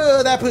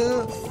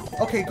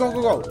 Okay, go,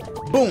 go, go.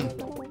 Boom.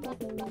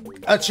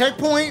 A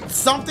checkpoint?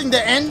 Something,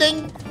 the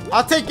ending?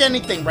 I'll take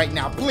anything right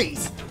now,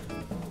 please.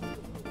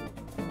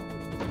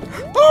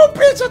 Oh,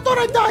 bitch, I thought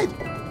I died.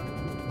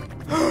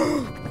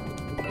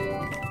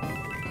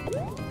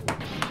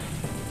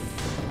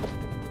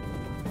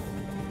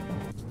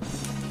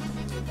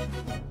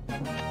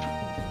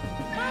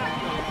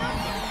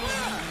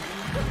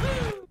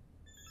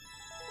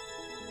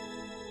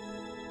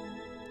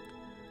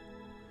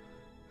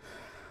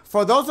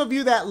 For those of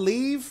you that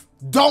leave,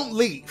 don't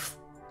leave.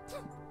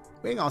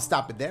 We ain't gonna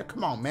stop it there.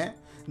 Come on, man.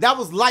 That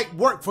was light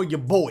work for your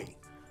boy.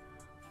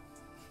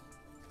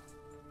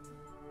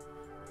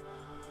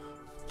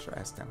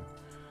 Trash down.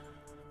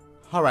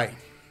 All right.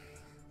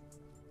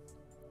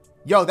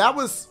 Yo, that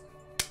was...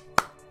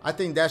 I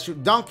think that's you.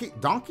 Donkey?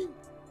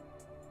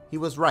 He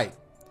was right.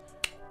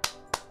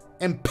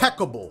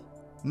 Impeccable.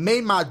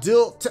 Made my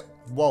deal.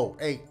 Whoa,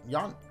 hey,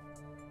 y'all...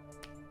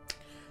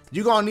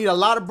 You're gonna need a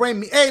lot of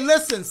brain meat. Hey,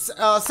 listen,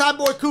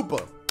 Cyborg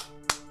Cooper.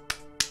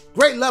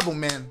 Great level,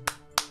 man.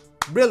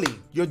 Really.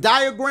 Your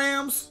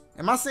diagrams,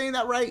 am I saying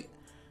that right?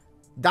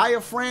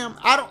 Diaphragm?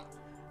 I don't...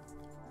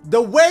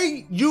 The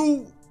way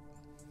you...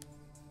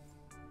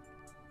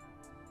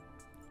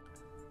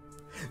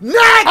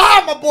 Next!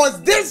 Ah, my boys,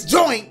 this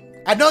joint,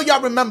 I know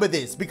y'all remember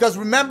this, because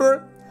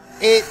remember,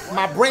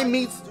 my brain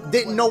meats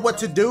didn't know what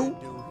to do.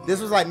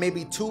 This was like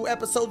maybe 2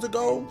 episodes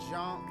ago.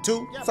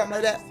 2,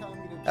 something like that.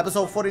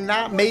 Episode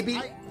 49, maybe.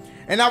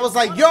 And I was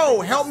like,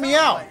 yo, help me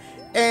out.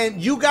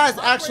 And you guys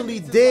actually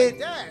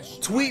did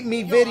tweet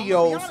me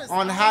videos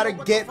on how to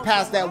get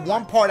past that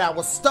one part I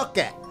was stuck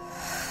at.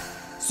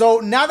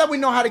 So now that we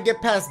know how to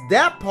get past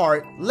that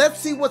part, let's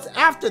see what's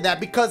after that,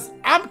 because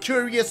I'm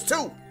curious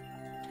too.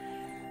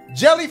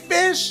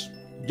 Jellyfish,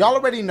 y'all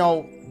already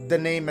know the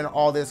name and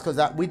all this because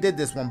we did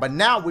this one, but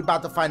now we're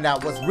about to find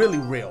out what's really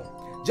real.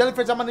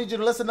 Jellyfish, I'm gonna need you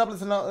to listen up,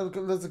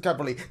 listen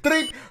carefully.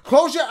 3,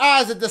 close your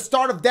eyes at the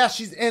start of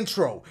Dashie's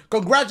intro.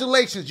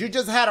 Congratulations, you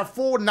just had a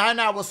full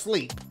 9-hour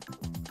sleep.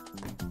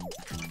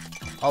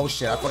 Oh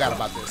shit, I forgot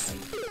about this.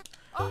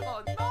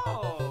 Oh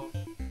no.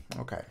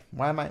 Okay,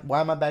 why am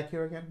I back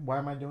here again? Why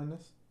am I doing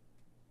this?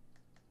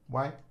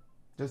 Why?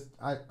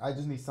 I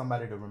just need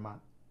somebody to remind.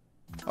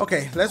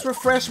 Okay, let's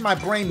refresh my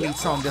brain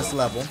meats on this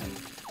level.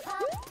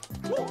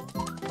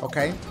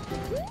 Okay.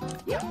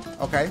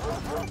 Okay.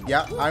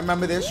 Yeah, I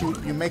remember this. You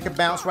make it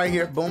bounce right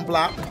here. Boom,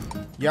 blop.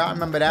 Yeah, I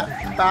remember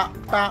that. Bop,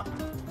 bop.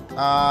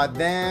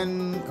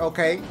 Then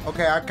okay.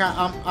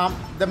 I'm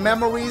the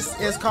memories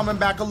is coming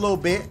back a little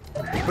bit.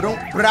 Boom,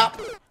 blop.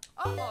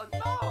 Oh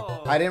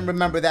no. I didn't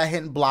remember that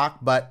hidden block,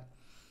 but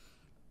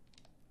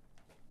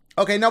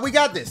okay, now we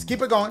got this.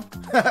 Keep it going.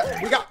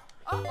 We got.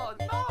 Oh no.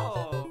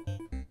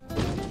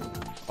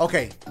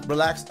 Okay,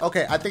 relax.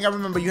 Okay, I think I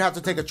remember you have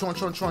to take a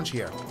crunch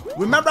here.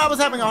 Remember I was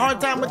having a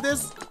hard time with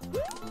this?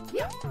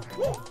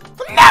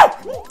 No!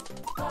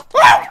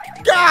 Oh,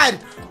 God!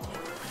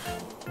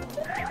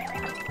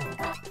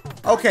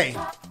 Okay.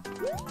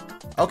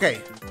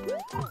 Okay.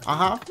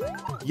 Uh-huh.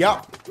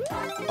 Yup.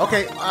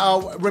 Okay,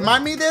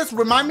 remind me this.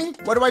 Remind me.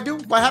 What do I do?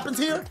 What happens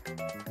here?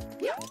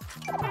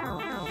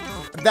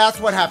 That's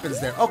what happens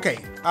there. Okay.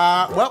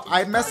 Well,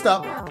 I messed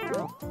up.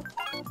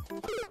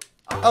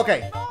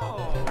 Okay.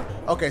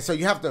 Okay, so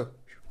you have to...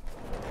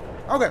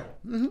 Okay.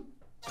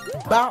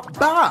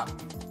 Bob.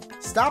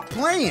 Stop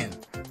playing.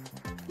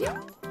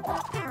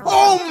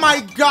 Oh my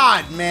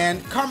God,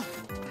 man. Come...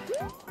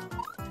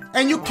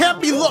 And you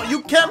can't be low.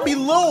 You can't be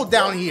low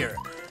down here.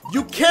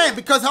 You can't,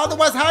 because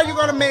otherwise, how are you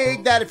gonna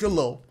make that if you're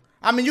low?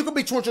 I mean, you could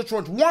be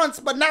trunch once,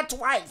 but not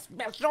twice.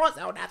 Not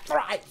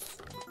thrice.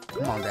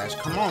 Come on, Dash.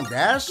 Come on,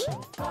 Dash.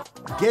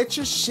 Get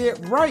your shit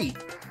right.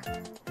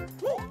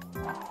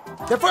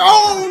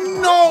 Oh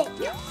no!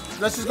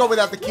 Let's just go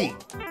without the key.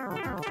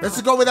 Let's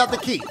just go without the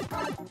key.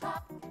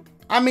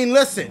 I mean,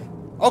 listen.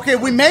 Okay,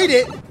 we made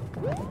it.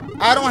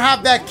 I don't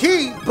have that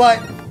key,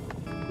 but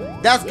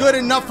that's good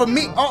enough for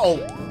me. Uh-oh.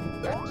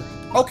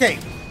 Okay,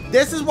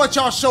 this is what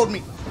y'all showed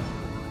me.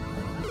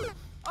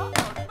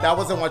 That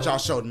wasn't what y'all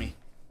showed me.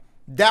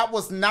 That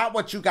was not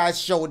what you guys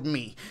showed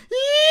me.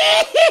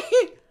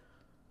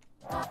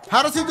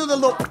 How does he do the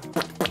little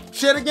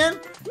shit again?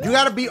 You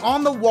gotta be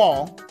on the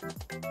wall,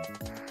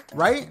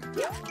 right?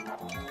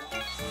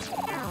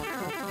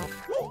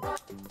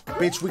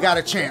 Bitch, we got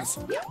a chance.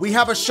 We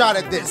have a shot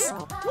at this.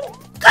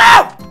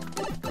 Go!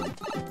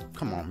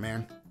 Come on,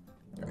 man.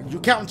 You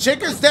counting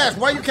chickens, Dash?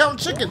 Why are you counting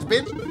chickens,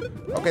 bitch?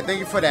 Okay, thank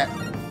you for that.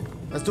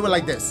 Let's do it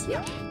like this.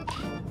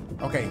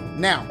 Okay,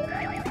 now.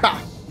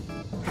 Ba.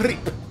 Rip.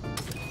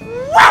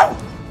 Wow!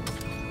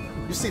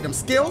 You see them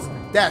skills?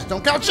 Dash,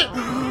 don't count shit.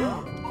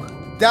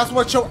 That's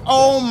what you're...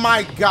 Oh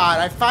my god,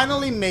 I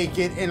finally make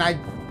it and I...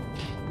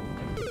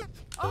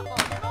 Oh,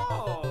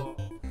 no.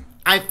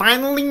 I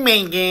finally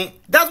make it.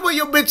 That's what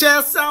your bitch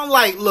ass sound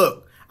like.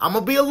 Look, I'm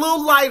gonna be a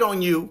little light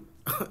on you.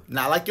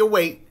 Not like your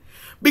weight.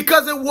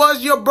 Because it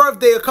was your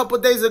birthday a couple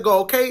days ago,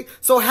 okay?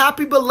 So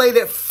happy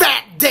belated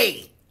fat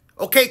day.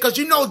 Okay? Because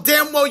you know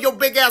damn well your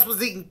big ass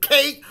was eating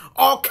cake,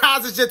 all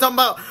kinds of shit, talking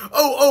about,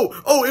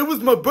 oh, it was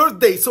my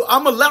birthday, so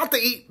I'm allowed to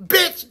eat.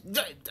 Bitch,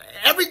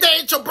 every day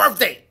ain't your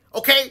birthday.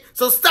 Okay?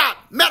 So stop.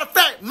 Matter of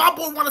fact, my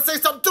boy want to say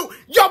something too.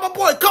 Yo, my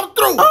boy, come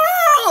through.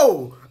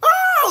 Oh,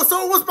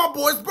 so it was my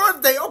boy's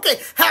birthday. Okay,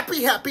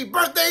 happy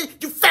birthday,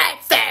 you fat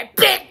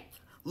bitch.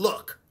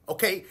 Look,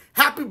 okay,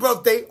 happy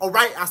birthday, all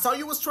right? I saw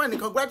you was trending.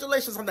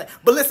 Congratulations on that.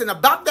 But listen,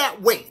 about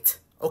that weight,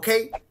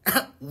 okay?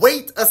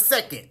 Wait a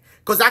second,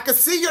 because I can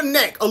see your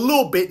neck a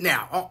little bit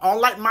now.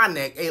 Unlike my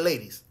neck. Hey,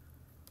 ladies.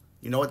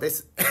 You know what they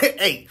say?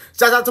 Hey,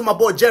 shout out to my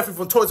boy Jeffrey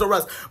from Toys R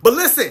Us. But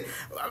listen,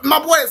 my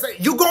boy say,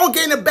 you gonna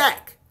gain it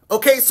back.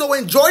 Okay, so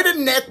enjoy the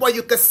neck while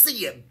you can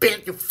see it,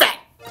 bitch, you fat.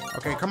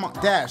 Okay, come on,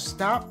 Dash,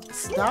 stop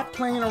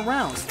playing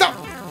around. Stop.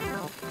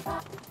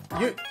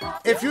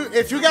 If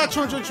you got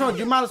trunk,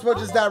 you might as well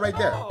just die right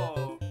there.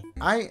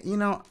 I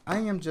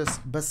am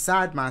just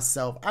beside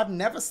myself. I've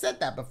never said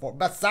that before.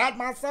 Beside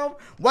myself?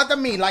 What do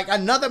you mean? Like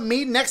another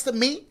me next to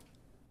me? It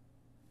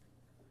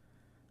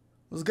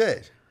was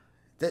good.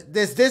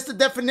 Is this the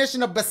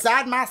definition of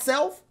beside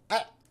myself?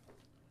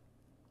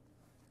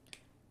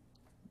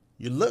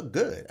 You look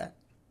good.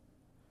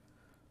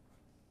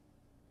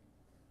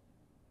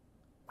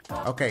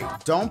 Okay,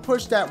 don't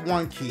push that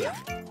one key.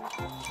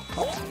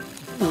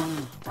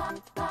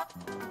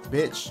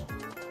 Bitch.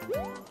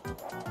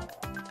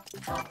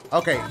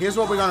 Okay, here's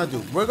what we're gonna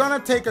do. We're gonna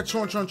take a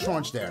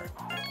trunch there.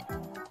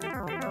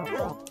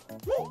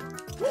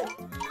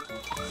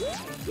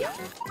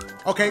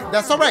 Okay,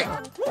 that's alright.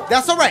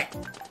 That's alright.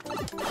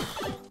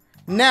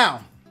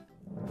 Now,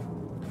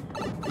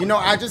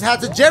 I just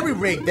had to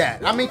jerry-rig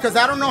that. I mean, because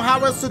I don't know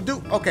how else to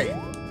do. Okay.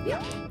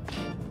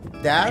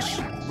 Dash.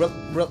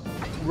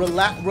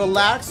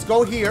 Relax.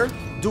 Go here.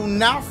 Do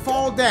not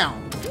fall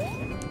down.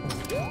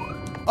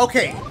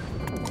 Okay.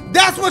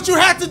 That's what you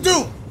had to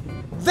do.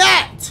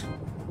 That.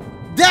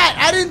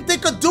 I didn't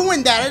think of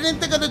doing that. I didn't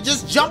think of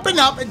just jumping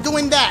up and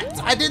doing that.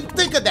 I didn't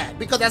think of that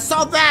because I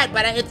saw that,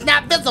 but it's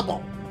not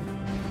visible.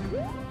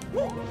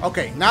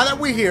 Okay. Now that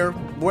we're here,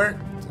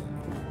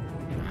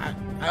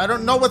 I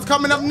don't know what's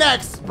coming up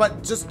next,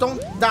 but just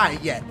don't die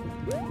yet.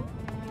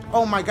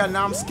 Oh my god,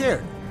 now I'm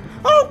scared.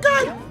 Oh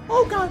god!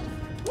 Oh god!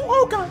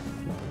 Oh god!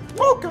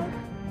 Oh god!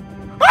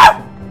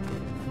 Ah!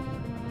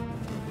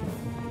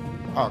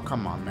 Oh,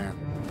 come on, man.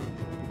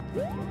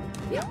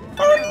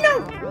 Oh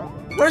no!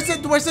 Where's the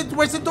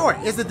door?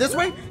 Is it this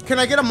way? Can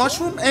I get a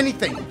mushroom?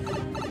 Anything?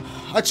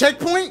 A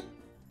checkpoint?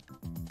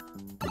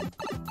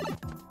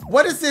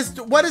 What is this?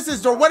 What is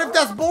this door? What if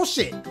that's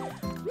bullshit?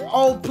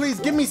 Oh, please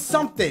give me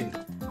something.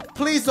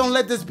 Please don't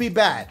let this be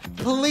bad.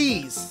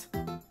 Please.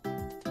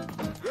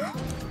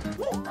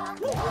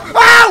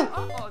 Ow!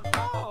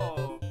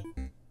 Oh,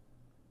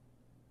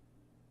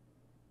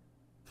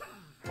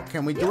 no.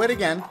 Can we do it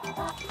again?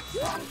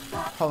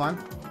 Hold on.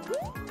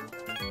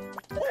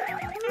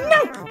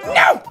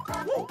 No!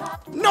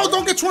 No,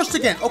 don't get trunched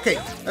again. Okay,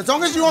 as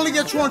long as you only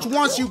get trunched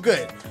once, you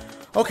good.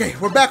 Okay,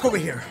 we're back over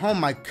here. Oh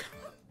my...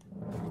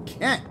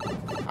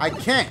 I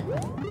can't.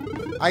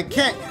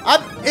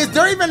 Is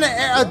there even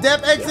a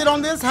dev exit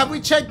on this? Have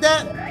we checked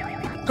that?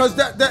 Because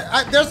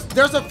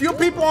there's a few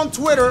people on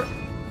Twitter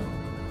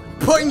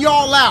putting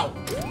y'all out.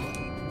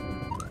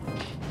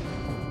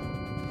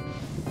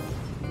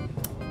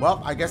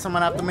 Well, I guess I'm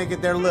gonna have to make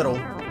it there little.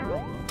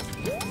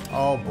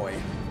 Oh boy,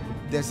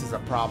 this is a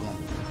problem.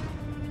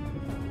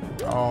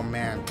 Oh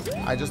man,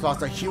 I just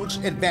lost a huge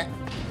advantage.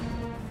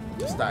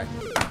 Just died.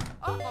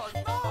 Oh,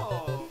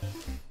 no.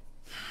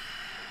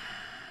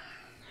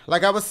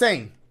 Like I was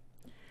saying,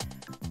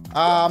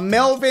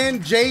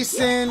 Melvin,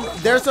 Jason,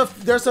 there's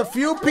a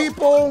few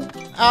people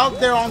out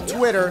there on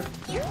Twitter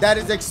that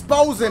is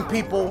exposing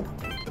people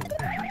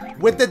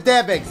with the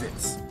dev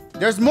exits.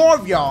 There's more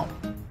of y'all,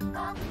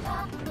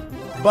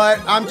 but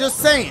I'm just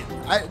saying.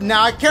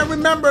 Now I can't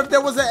remember if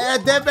there was a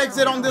dev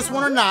exit on this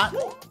one or not,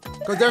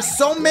 because there's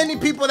so many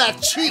people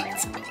that cheat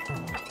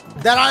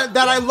that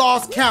I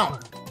lost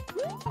count.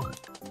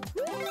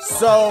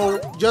 So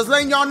just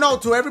letting y'all know,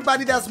 to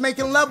everybody that's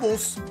making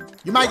levels,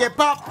 you might get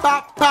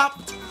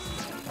popped.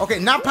 Okay,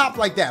 not popped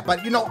like that,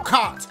 but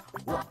caught.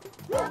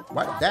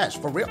 What? Dash,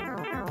 for real?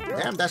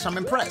 Damn, Dash, I'm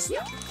impressed.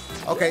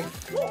 Okay.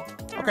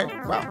 Okay,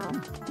 wow.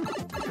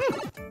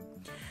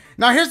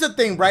 Now, here's the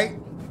thing, right?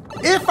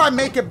 If I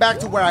make it back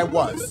to where I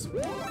was,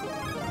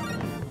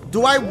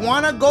 do I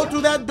want to go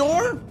through that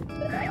door?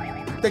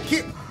 The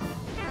kid...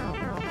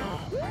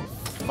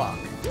 Fuck.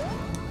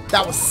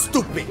 That was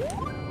stupid.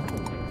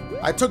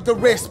 I took the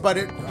risk, but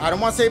I don't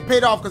want to say it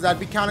paid off because I'd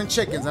be counting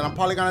chickens, and I'm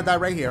probably going to die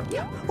right here.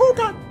 Oh,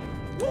 God.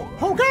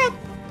 Oh, God.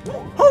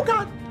 Oh,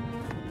 God.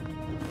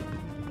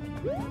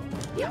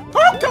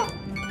 Oh, God.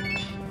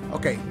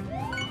 Okay.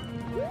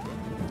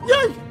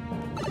 Yay.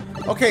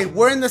 Okay,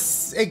 we're in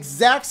the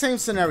exact same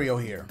scenario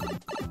here.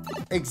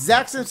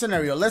 Exact same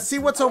scenario. Let's see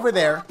what's over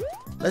there.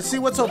 Let's see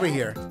what's over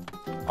here.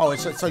 Oh,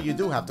 it's just, so you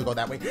do have to go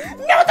that way.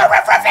 No, don't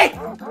run from me!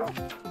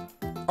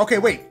 Okay,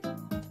 wait.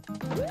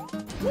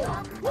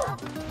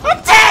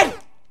 I'm dead!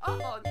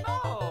 Oh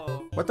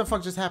no! What the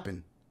fuck just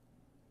happened?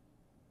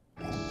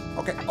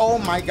 Okay, oh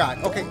my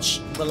God. Okay, shh,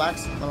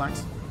 relax,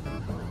 relax.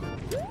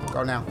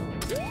 Go now.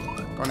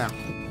 Go now.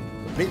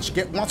 Bitch,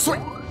 get one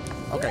swing.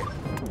 Okay.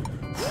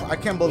 I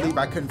can't believe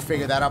I couldn't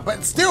figure that out,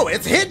 but still,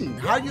 it's hidden.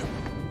 How you...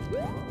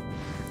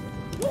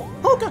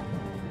 Oh, God.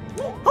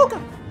 Oh,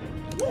 God.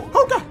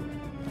 Oh, God.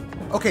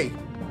 Okay.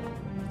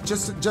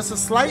 Just a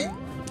slight...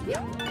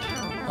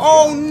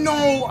 Oh,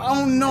 no.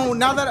 Oh, no.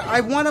 Now that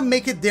I want to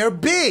make it there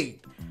big.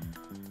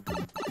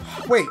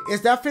 Wait,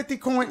 is that 50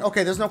 coin?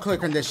 Okay, there's no clear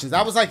conditions.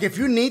 I was like, if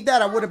you need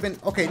that, I would have been...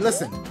 Okay,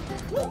 listen.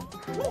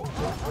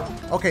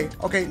 Okay,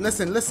 okay,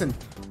 listen, listen.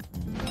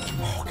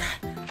 Oh,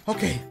 God.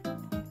 Okay.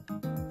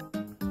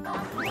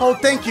 Oh,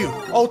 thank you.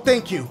 Oh,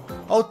 thank you.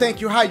 Oh,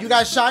 thank you. Hi, you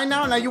guys shy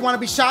now? Now you want to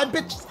be shy,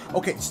 bitch?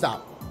 Okay,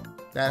 stop.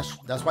 Dash,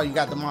 that's why you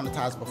got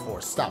demonetized before.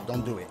 Stop,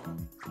 don't do it.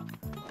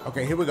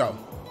 Okay, here we go.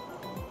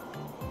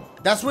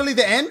 That's really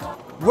the end?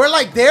 We're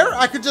like there?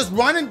 I could just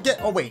run and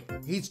get... Oh, wait.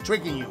 He's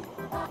tricking you.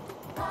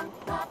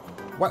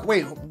 What?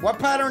 Wait, what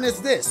pattern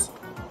is this?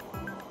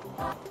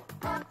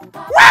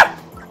 Woo!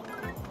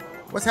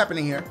 What's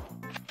happening here?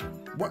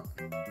 What?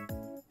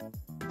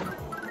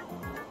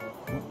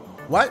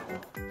 What?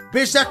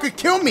 Bitch, that could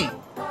kill me.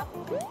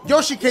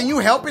 Yoshi, can you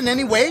help in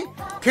any way?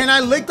 Can I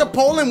lick the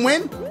pole and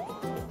win?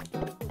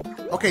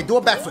 Okay, do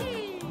a backflip.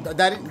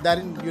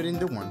 You didn't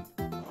do one.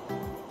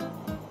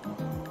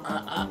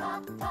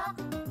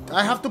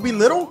 I have to be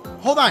little?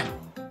 Hold on.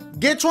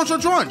 Get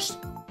trunched.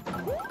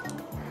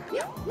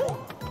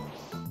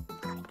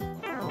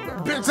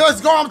 Bitch,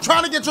 let's go. I'm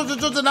trying to get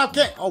trunched and I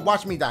can't. Oh,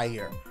 watch me die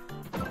here.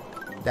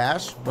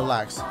 Dash,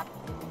 relax.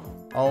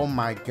 Oh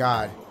my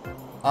God.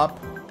 Up.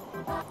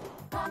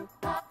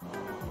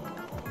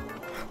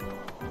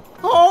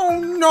 Oh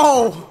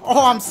no!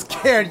 Oh, I'm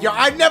scared, yo.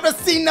 I've never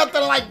seen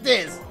nothing like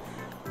this.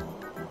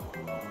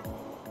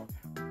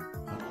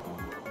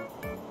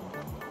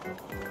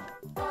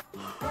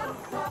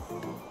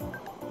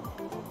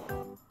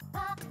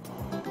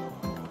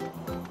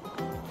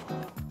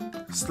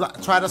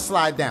 Try to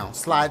slide down.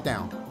 Slide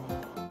down.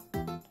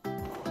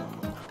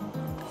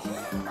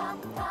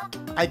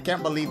 I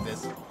can't believe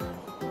this.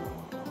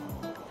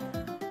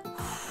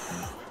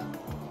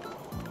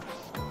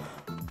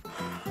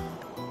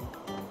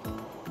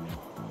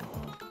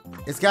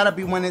 It's gotta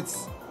be when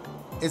it's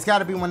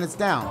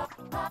down.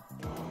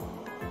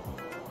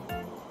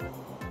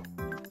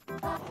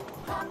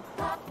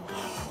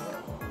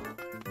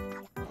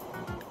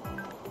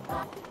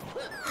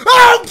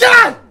 Oh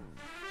God!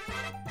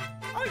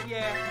 Oh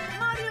yeah,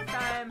 Mario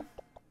time!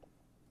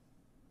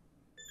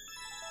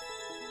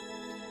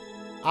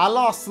 I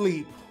lost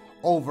sleep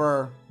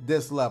over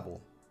this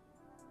level.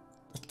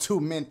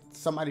 2 minutes.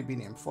 Somebody be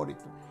named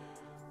 43.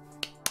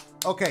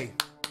 Okay.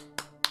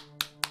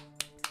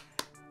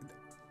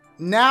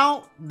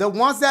 Now, the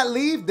ones that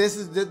leave, this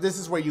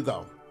is where you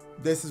go.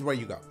 This is where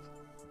you go.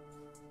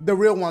 The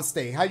real ones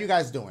stay. How you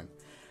guys doing?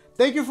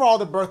 Thank you for all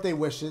the birthday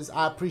wishes.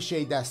 I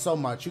appreciate that so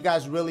much. You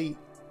guys really,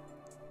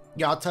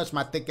 y'all touched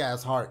my thick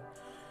ass heart.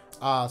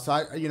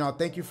 So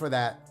thank you for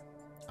that.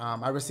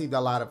 I received a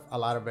lot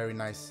of very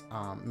nice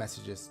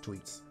messages,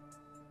 tweets.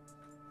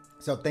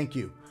 So thank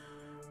you.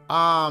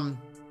 I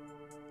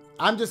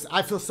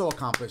feel so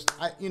accomplished.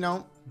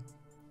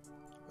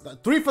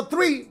 3 for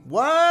 3.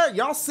 What?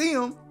 Y'all see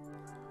him?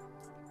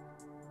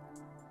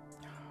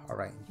 All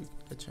right, you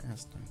get your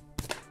ass done.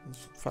 You're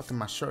fucking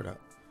my shirt up.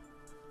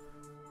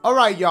 All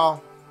right,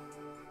 y'all.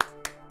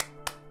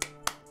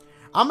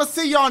 I'm gonna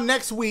see y'all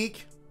next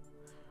week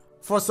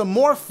for some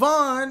more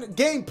fun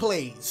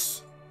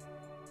gameplays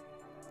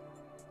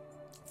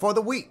for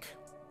the week.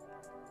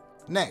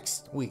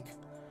 Next week,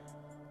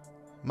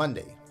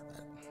 Monday,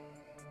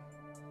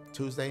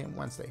 Tuesday, and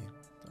Wednesday,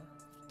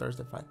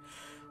 Thursday, Friday.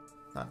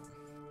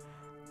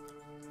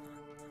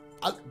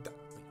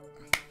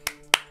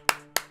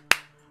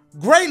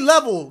 Great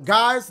level,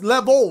 guys.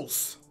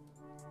 Levels.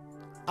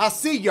 I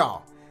see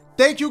y'all.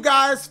 Thank you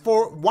guys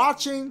for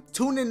watching,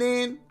 tuning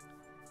in,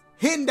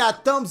 hitting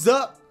that thumbs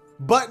up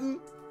button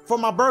for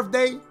my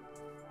birthday.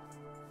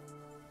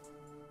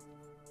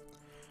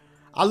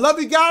 I love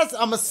you guys.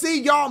 I'm going to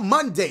see y'all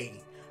Monday.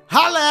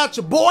 Holla at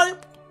your boy.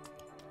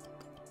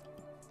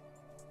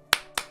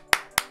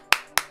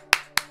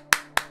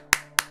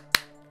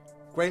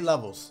 Great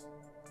levels.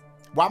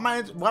 Why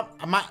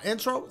my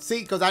intro?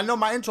 See, because I know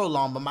my intro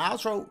long, but my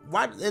outro,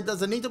 why it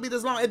doesn't need to be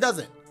this long? It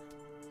doesn't.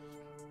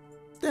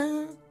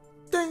 Dun,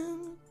 dun.